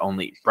choice to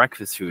only eat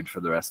breakfast food for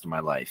the rest of my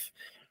life,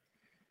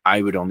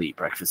 I would only eat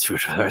breakfast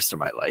food for the rest of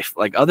my life.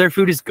 Like other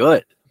food is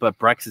good, but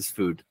breakfast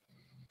food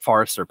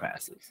far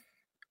surpasses.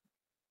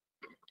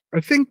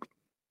 I think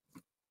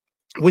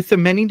with the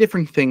many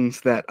different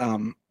things that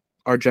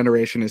our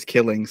generation is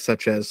killing,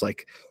 such as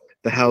like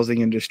the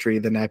housing industry,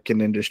 the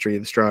napkin industry,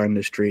 the straw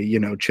industry,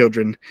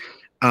 children,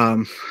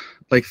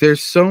 like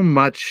there's so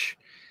much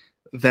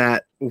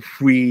that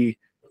we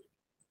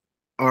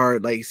are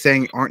like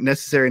saying aren't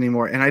necessary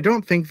anymore. And I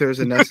don't think there's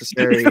a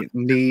necessary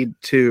need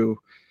to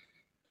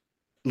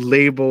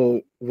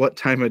label what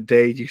time of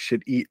day you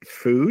should eat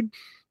food.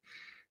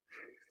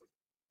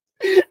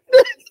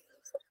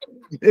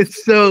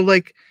 It's so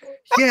like,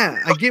 yeah,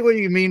 I get what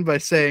you mean by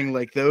saying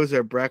like those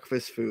are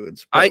breakfast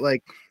foods, but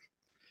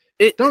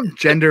don't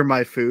gender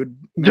my food.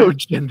 No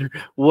gender.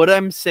 What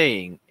I'm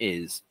saying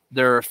is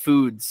there are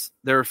foods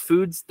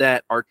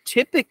that are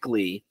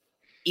typically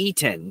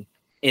eaten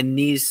in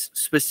these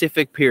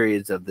specific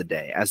periods of the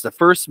day as the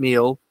first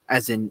meal,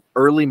 as in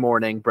early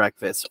morning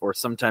breakfast, or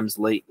sometimes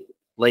late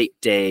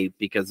day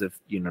because of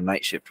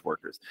night shift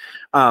workers.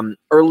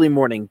 Early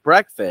morning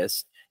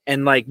breakfast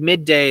and like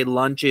midday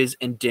lunches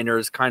and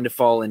dinners kind of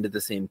fall into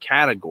the same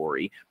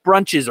category.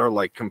 Brunches are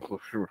like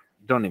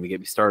don't even get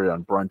me started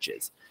on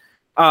brunches.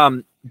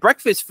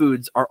 Breakfast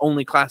foods are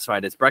only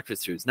classified as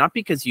breakfast foods, not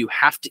because you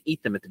have to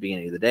eat them at the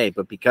beginning of the day,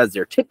 but because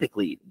they're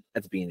typically eaten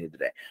at the beginning of the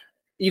day.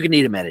 You can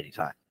eat them at any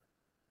time.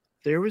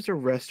 There was a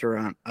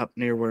restaurant up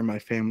near where my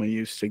family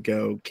used to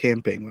go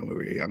camping when we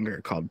were younger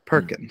called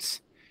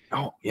Perkins.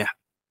 Oh, yeah.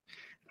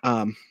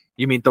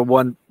 You mean the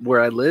one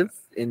where I live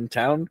in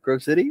town,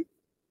 Grove City?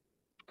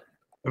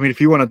 I mean, if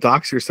you want to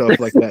dox yourself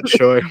like that,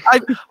 sure.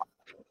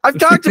 I've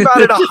talked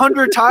about it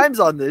 100 times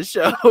on this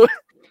show.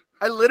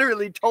 I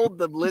literally told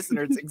the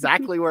listeners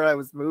exactly where I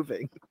was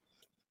moving.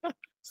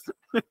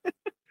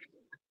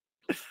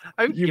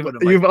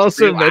 You've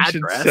also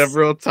mentioned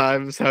several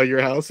times how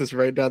your house is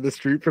right down the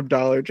street from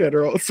Dollar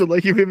General. So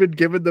like you've even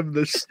given them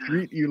the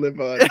street you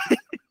live on.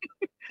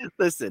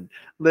 Listen.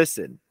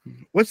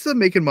 What's the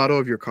make and model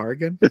of your car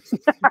again?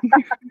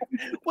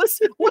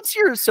 What's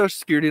your social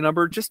security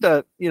number? Just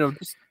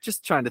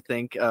just trying to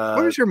think.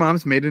 What was your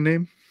mom's maiden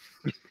name?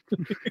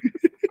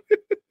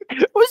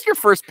 What was your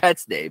first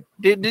pet's name?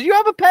 Did you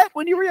have a pet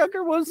when you were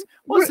younger?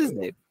 What's his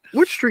name?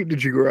 Which street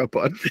did you grow up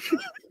on?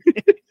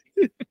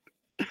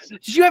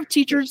 Did you have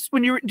teachers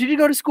did you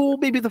go to school?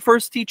 Maybe the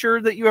first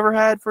teacher that you ever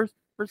had, first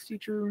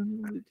teacher?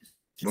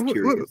 Just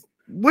curious.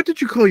 What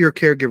did you call your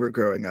caregiver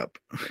growing up?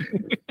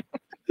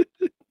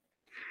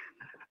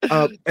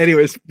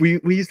 Anyways, we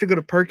used to go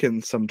to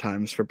Perkins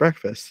sometimes for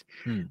breakfast,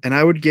 and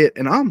I would get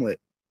an omelet,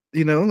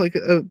 like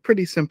a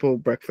pretty simple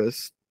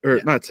breakfast,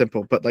 or not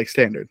simple, but like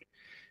standard.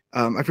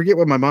 I forget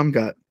what my mom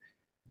got,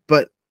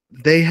 but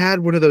they had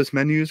one of those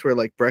menus where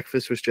like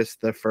breakfast was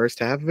just the first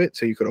half of it,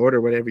 so you could order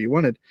whatever you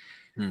wanted.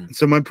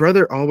 So my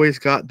brother always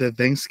got the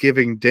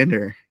Thanksgiving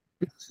dinner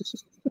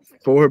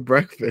for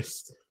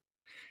breakfast.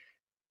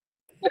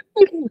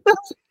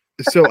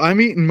 So I'm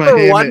eating my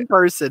ham one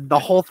person the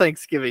whole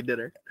Thanksgiving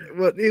dinner.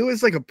 Well, it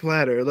was like a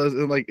platter.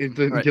 Like it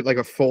didn't get like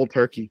a full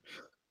turkey.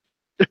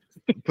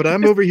 But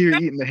I'm over here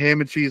eating the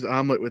ham and cheese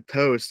omelet with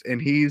toast, and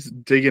he's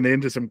digging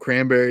into some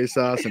cranberry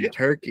sauce and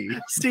turkey.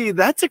 See,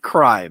 that's a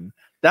crime.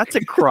 That's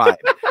a crime.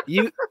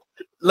 You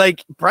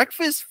like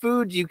breakfast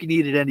food you can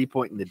eat at any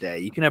point in the day.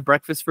 You can have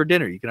breakfast for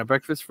dinner. You can have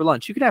breakfast for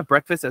lunch. You can have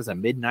breakfast as a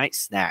midnight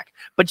snack.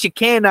 But you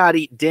cannot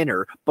eat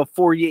dinner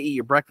before you eat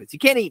your breakfast. You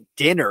can't eat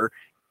dinner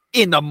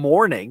in the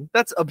morning.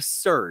 That's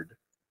absurd.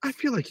 I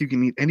feel like you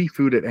can eat any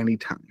food at any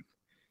time.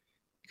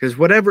 Because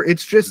whatever,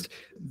 it's just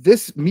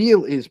this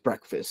meal is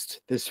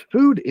breakfast. This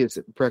food is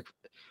breakfast.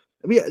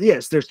 I mean,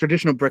 yes, there's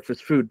traditional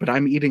breakfast food, but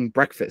I'm eating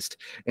breakfast,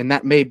 and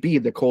that may be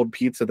the cold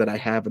pizza that I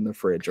have in the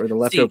fridge or the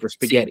leftover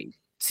spaghetti.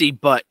 See,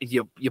 but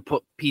you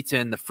put pizza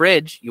in the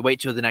fridge, you wait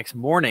till the next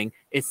morning,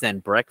 it's then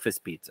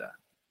breakfast pizza.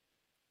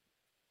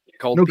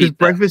 Cold no, because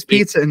breakfast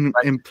pizza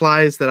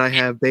implies that I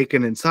have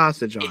bacon and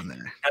sausage on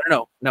there.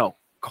 No.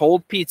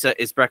 Cold pizza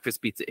is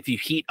breakfast pizza. If you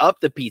heat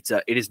up the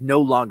pizza, it is no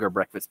longer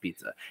breakfast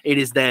pizza. It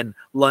is then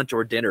lunch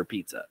or dinner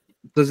pizza.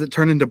 Does it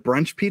turn into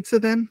brunch pizza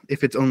then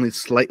if it's only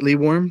slightly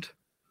warmed?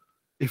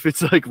 If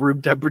it's like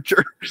room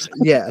temperature?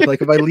 Yeah,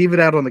 like if I leave it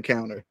out on the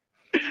counter.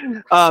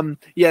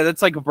 Yeah,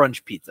 that's like a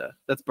brunch pizza.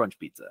 That's brunch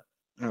pizza.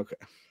 Okay.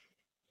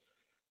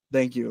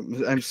 Thank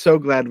you. I'm so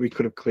glad we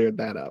could have cleared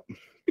that up.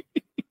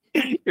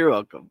 You're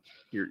welcome.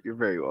 You're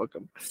very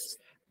welcome.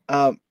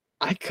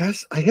 I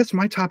guess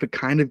my topic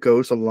kind of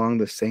goes along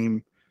the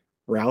same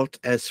route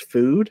as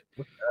food.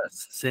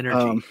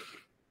 Synergy.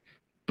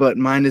 But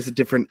mine is a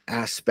different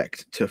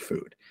aspect to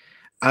food.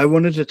 I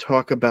wanted to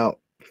talk about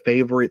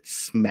favorite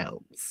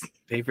smells.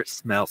 Favorite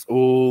smells.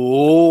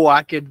 Oh,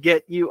 I could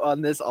get you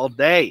on this all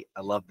day.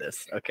 I love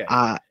this. Okay.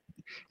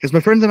 Because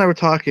my friends and I were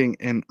talking,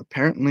 and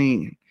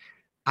apparently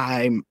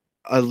I'm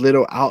a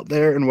little out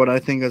there in what I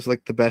think is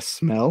like the best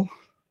smell.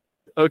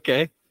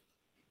 Okay.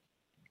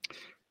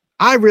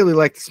 I really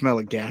like the smell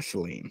of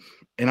gasoline.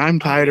 And I'm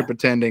tired of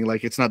pretending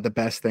like it's not the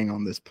best thing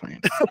on this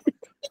planet.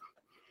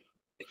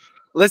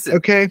 Listen.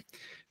 Okay.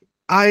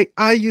 I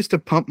used to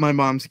pump my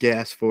mom's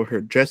gas for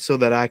her just so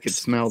that I could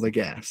smell the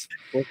gas.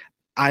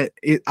 I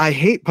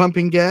hate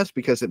pumping gas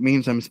because it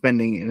means I'm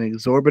spending an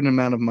exorbitant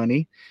amount of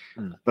money,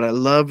 but I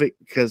love it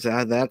because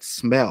that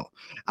smell.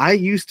 I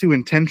used to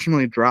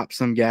intentionally drop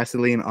some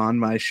gasoline on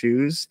my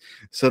shoes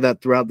so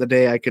that throughout the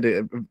day I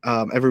could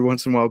every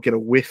once in a while get a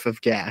whiff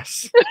of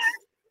gas.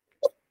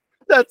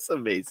 That's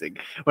amazing.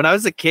 When I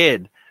was a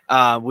kid,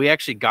 we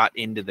actually got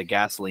into the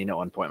gasoline at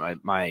one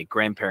point. My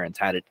grandparents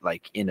had it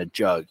like in a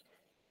jug,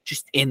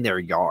 just in their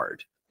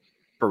yard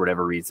for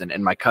whatever reason.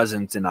 And my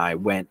cousins and I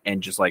went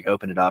and just like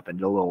opened it up and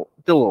did a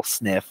little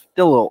sniff,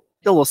 did a little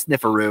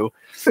snifferoo.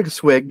 Took a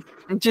swig.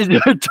 Just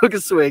took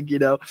a swig, you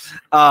know.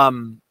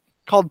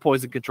 Called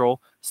poison control,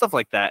 stuff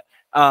like that.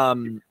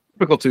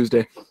 Typical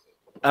Tuesday.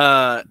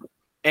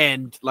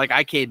 And like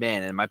I came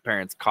in and my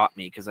parents caught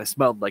me because I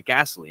smelled like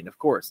gasoline, of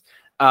course.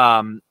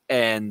 And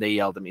they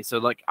yelled at me. So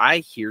like I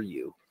hear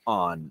you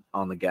on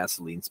the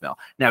gasoline smell.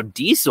 Now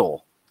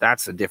diesel,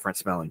 that's a different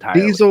smell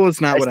entirely. Diesel is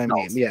not what I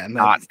mean. Yeah,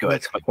 not good.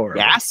 That's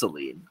horrible.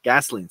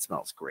 Gasoline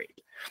smells great.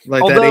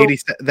 Like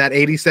that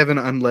 87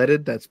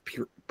 unleaded, that's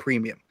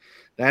premium.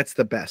 That's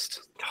the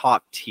best.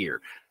 Top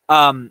tier.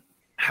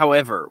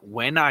 However,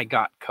 when I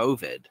got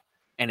COVID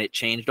and it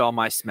changed all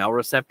my smell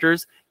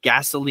receptors,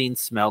 gasoline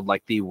smelled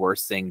like the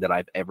worst thing that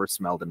I've ever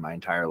smelled in my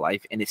entire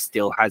life, and it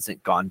still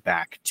hasn't gone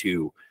back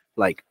to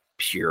like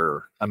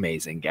pure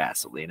amazing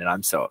gasoline, and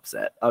I'm so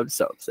upset. I'm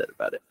so upset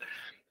about it.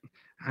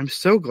 I'm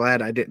so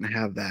glad I didn't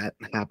have that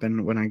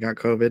happen when I got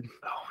COVID.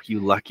 Oh, you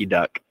lucky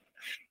duck.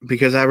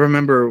 Because I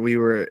remember we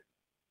were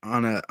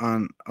on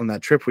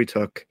that trip we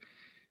took,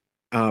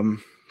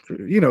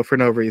 you know, for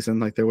no reason.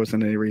 Like there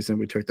wasn't any reason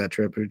we took that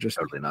trip. We were just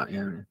totally not,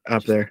 yeah,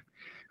 up there.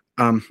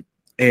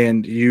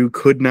 And you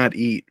could not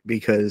eat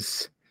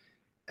because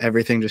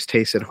everything just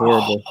tasted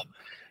horrible.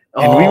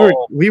 And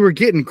we were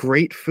getting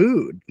great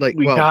food. Like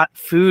we got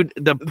food.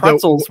 The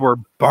pretzels were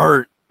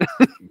burnt.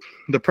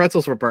 The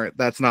pretzels were burnt.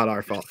 That's not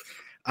our fault.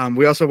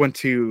 We also went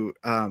to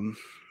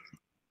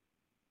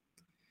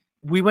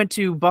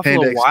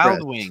Buffalo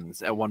Wild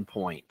Wings at one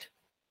point.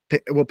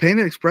 Well,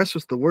 Panda Express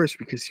was the worst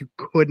because you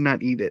could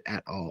not eat it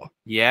at all.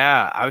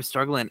 Yeah, I was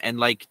struggling. And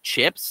like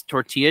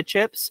tortilla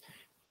chips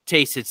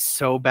tasted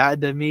so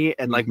bad to me.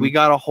 And like we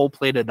got a whole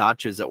plate of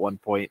nachos at one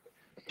point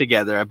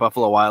together at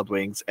Buffalo Wild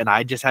Wings. And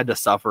I just had to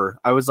suffer.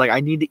 I was like,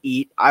 I need to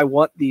eat. I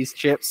want these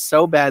chips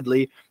so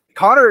badly.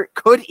 Connor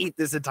could eat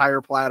this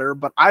entire platter,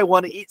 but I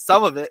want to eat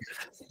some of it.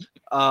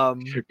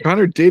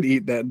 Connor did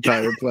eat that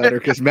entire platter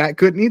because Matt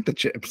couldn't eat the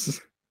chips.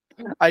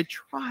 I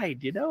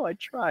tried.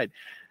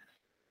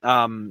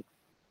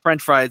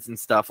 French fries and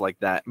stuff like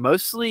that.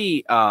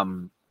 Mostly a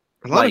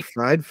lot of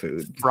fried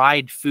food.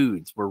 Fried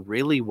foods were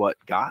really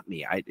what got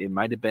me. It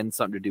might have been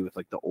something to do with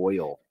like the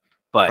oil,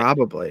 but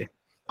probably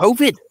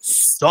COVID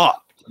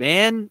sucked,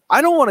 man.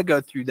 I don't want to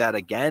go through that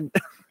again.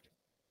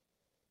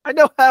 I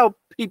know how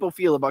people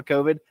feel about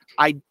COVID.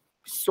 I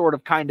sort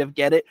of kind of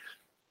get it,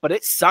 but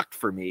it sucked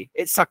for me.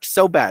 It sucked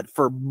so bad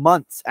for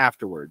months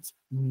afterwards.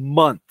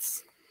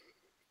 Months.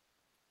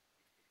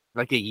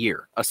 Like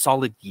a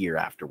solid year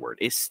afterward.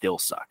 It still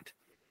sucked.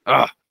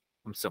 Ugh,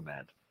 I'm so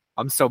mad.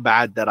 I'm so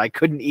mad that I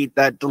couldn't eat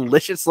that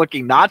delicious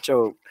looking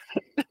nacho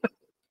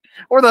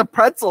or the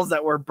pretzels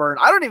that were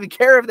burnt. I don't even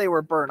care if they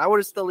were burnt. I would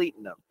have still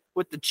eaten them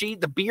with the cheese,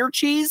 the beer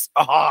cheese.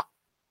 I'm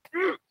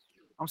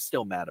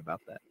still mad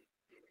about that,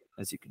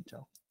 as you can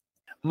tell.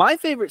 My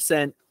favorite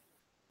scent,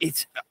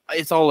 it's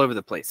all over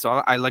the place. So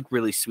I like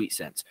really sweet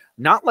scents,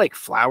 not like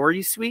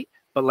flowery sweet,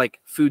 but like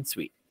food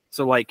sweet.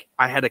 So like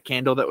I had a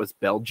candle that was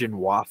Belgian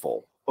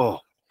waffle. Oh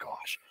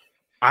gosh.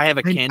 I have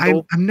a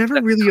candle. I'm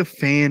never really a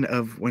fan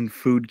of when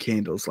food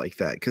candles like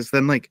that. Because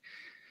then like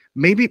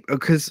maybe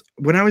because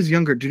when I was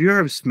younger, did you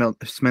ever have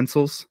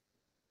Smensels?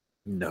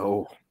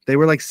 No. They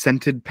were like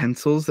scented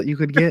pencils that you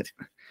could get.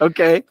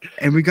 Okay.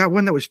 And we got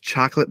one that was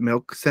chocolate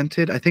milk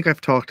scented. I think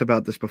I've talked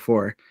about this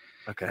before.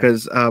 Okay.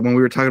 Because when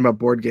we were talking about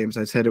board games,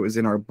 I said it was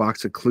in our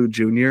box of Clue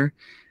Junior,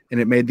 and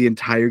it made the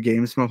entire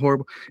game smell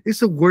horrible. It's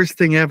the worst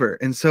thing ever.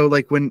 And so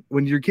like when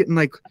you're getting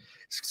like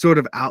sort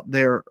of out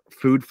there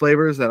food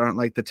flavors that aren't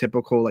like the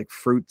typical like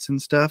fruits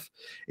and stuff,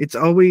 it's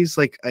always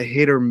like a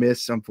hit or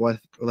miss of what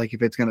like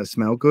if it's gonna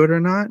smell good or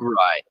not.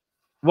 Right.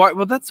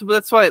 Well,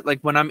 that's why like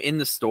when I'm in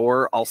the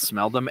store, I'll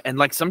smell them, and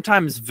like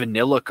sometimes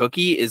vanilla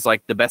cookie is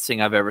like the best thing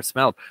I've ever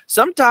smelled.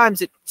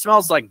 Sometimes it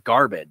smells like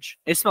garbage.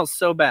 It smells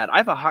so bad. I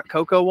have a hot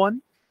cocoa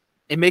one.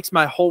 It makes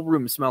my whole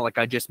room smell like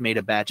I just made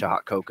a batch of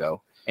hot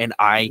cocoa, and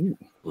I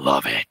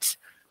love it.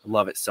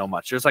 Love it so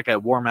much. There's like a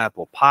warm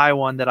apple pie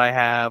one that I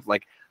have.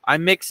 Like I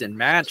mix and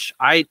match.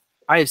 I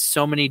have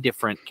so many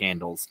different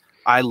candles.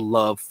 I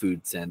love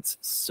food scents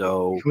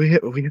so we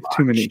have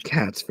too many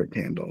cats for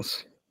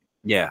candles.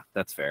 Yeah,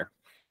 that's fair.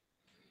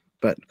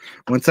 But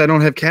once I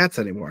don't have cats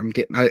anymore,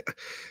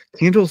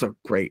 candles are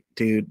great,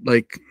 dude.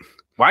 Like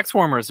wax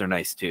warmers are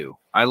nice too.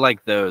 I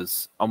like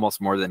those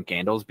almost more than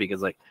candles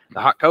because like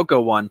the hot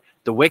cocoa one,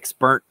 the wicks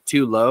burnt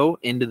too low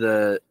into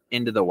the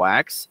into the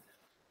wax.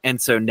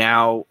 And so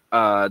now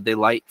they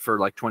light for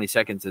like 20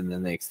 seconds and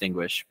then they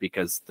extinguish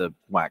because the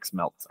wax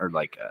melts or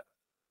like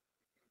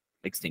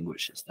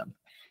extinguishes them.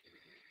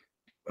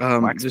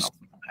 Wax Just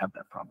melt don't have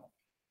that problem.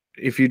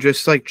 if you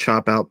just like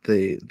chop out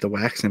the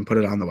wax and put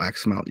it on the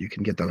wax melt, you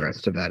can get the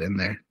rest of that in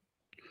there.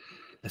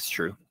 That's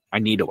true. I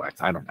need a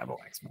wax. I don't have a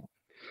wax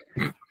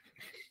melt.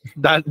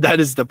 that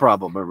is the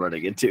problem we're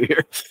running into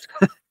here.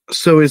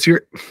 So is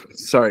your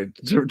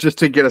just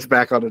to get us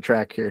back on the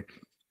track here.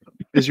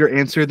 Is your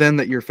answer then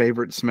that your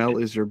favorite smell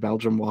is your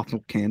Belgian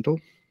waffle candle?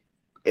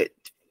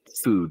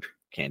 Food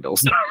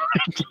candles.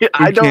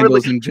 I don't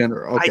candles in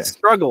general. Okay. I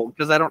struggle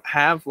because I don't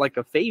have like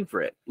a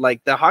favorite.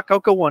 Like the hot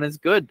cocoa one is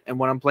good, and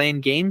when I'm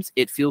playing games,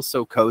 it feels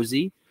so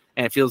cozy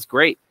and it feels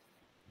great.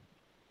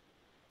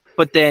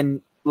 But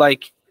then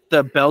like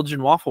the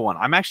Belgian waffle one,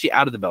 I'm actually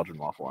out of the Belgian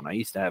waffle one. I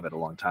used to have it a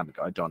long time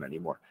ago. I don't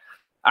anymore.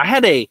 I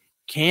had a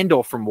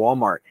candle from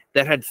Walmart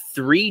that had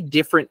 3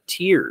 different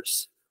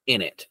tiers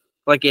in it.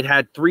 Like it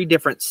had 3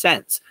 different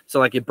scents. So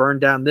like it burned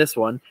down this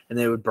one and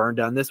then it would burn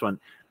down this one.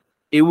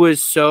 It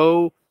was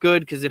so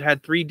good because it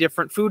had 3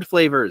 different food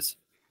flavors.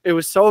 It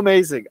was so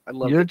amazing. I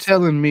love it. You're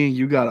telling me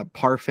you got a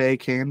parfait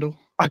candle?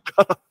 I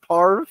got a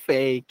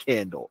parfait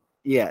candle.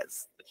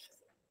 Yes.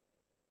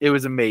 It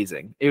was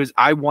amazing.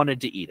 I wanted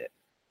to eat it.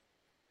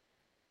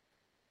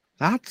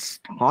 That's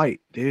tight,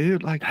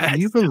 dude. Like, That's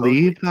can you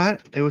believe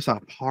that? It was a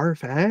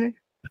parfait?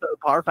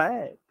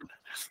 Parfait.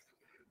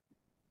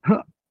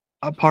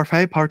 A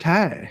parfait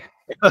partay.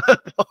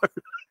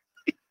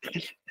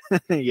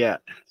 Yeah.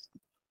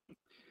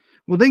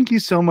 Well, thank you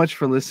so much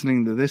for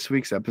listening to this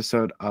week's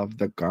episode of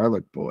The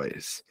Garlic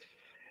Boys.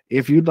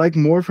 If you'd like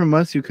more from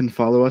us, you can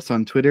follow us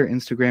on Twitter,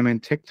 Instagram,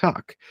 and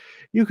TikTok.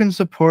 You can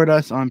support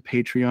us on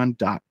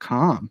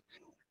patreon.com.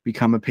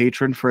 Become a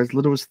patron for as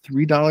little as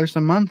 $3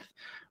 a month,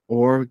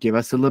 or give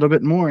us a little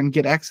bit more and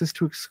get access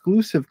to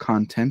exclusive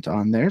content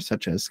on there,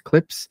 such as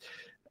clips,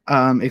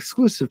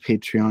 exclusive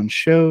Patreon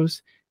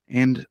shows,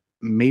 and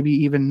maybe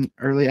even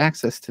early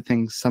access to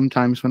things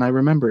sometimes when I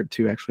remember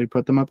to actually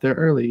put them up there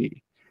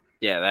early.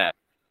 Yeah, that.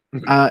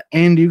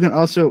 And you can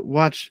also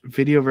watch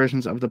video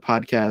versions of the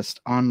podcast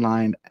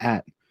online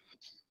at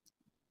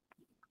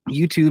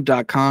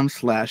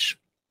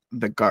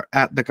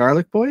youtube.com/the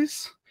Garlic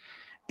Boys.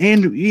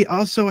 And we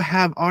also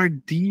have our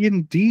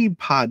D&D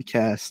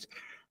podcast.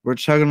 We're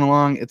chugging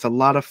along. It's a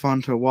lot of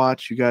fun to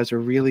watch. You guys are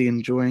really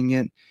enjoying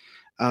it.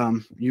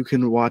 You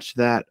can watch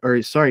that,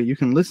 you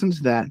can listen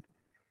to that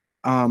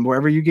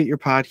wherever you get your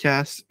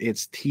podcasts.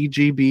 It's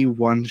TGB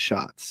One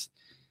Shots.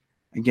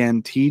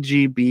 Again,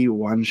 TGB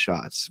One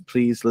Shots.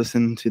 Please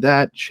listen to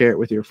that. Share it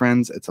with your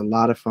friends. It's a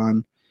lot of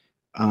fun.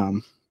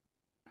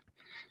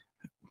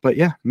 But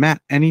yeah,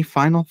 Matt, any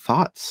final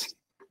thoughts?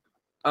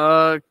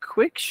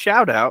 Quick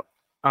shout out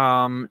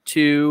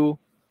to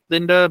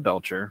Linda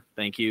Belcher.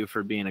 Thank you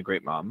for being a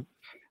great mom.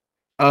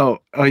 Oh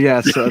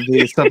yes,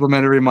 the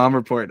supplementary mom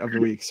report of the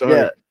week.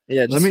 Sorry.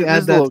 Yeah. Let me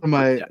add that to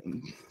my. Yeah.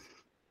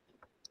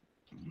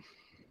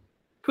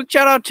 Quick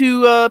shout out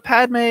to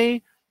Padme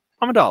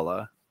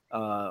Amidala,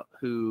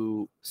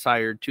 who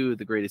sired 2 of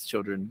the greatest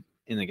children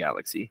in the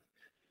galaxy.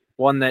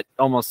 One that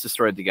almost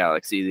destroyed the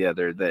galaxy, the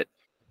other that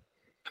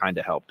kind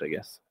of helped, I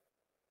guess.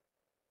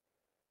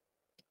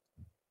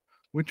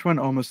 Which one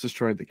almost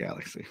destroyed the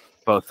galaxy?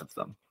 Both of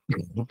them.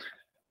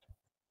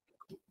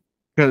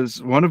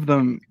 Because one of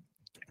them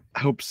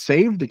helped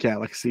save the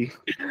galaxy.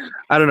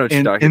 I don't know what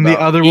you're talking and about.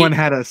 The other one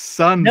had a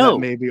son that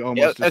maybe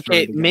almost destroyed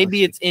the galaxy.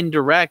 Maybe it's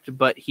indirect,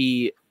 but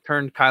he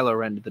turned Kylo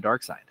Ren to the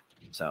dark side.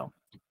 So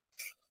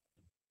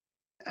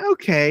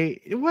okay,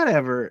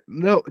 whatever.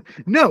 No,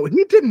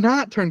 he did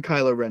not turn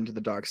Kylo Ren to the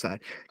dark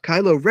side.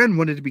 Kylo Ren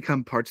wanted to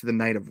become part of the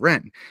Knight of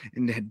Ren,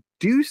 and to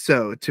do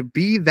so, to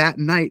be that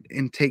knight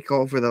and take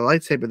over the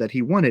lightsaber that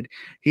he wanted,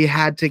 he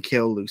had to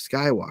kill Luke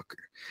Skywalker.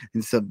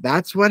 And so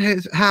that's what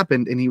has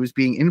happened, and he was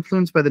being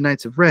influenced by the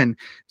Knights of Ren,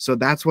 so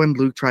that's when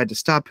Luke tried to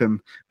stop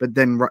him, but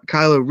then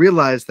Kylo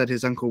realized that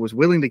his uncle was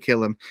willing to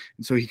kill him,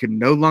 and so he could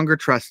no longer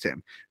trust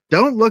him.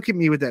 Don't look at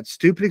me with that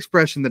stupid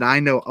expression that I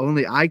know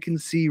only I can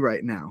see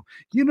right now.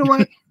 You know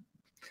what?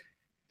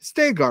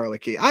 Stay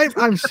garlicky.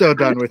 I'm so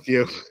done with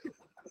you.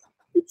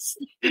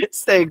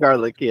 Stay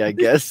garlicky, I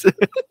guess.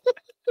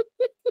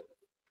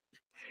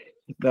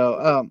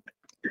 No,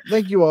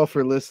 thank you all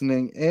for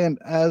listening, and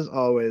as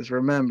always,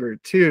 remember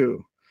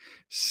to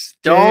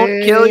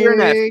don't kill your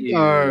nephew.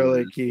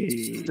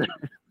 Garlicky.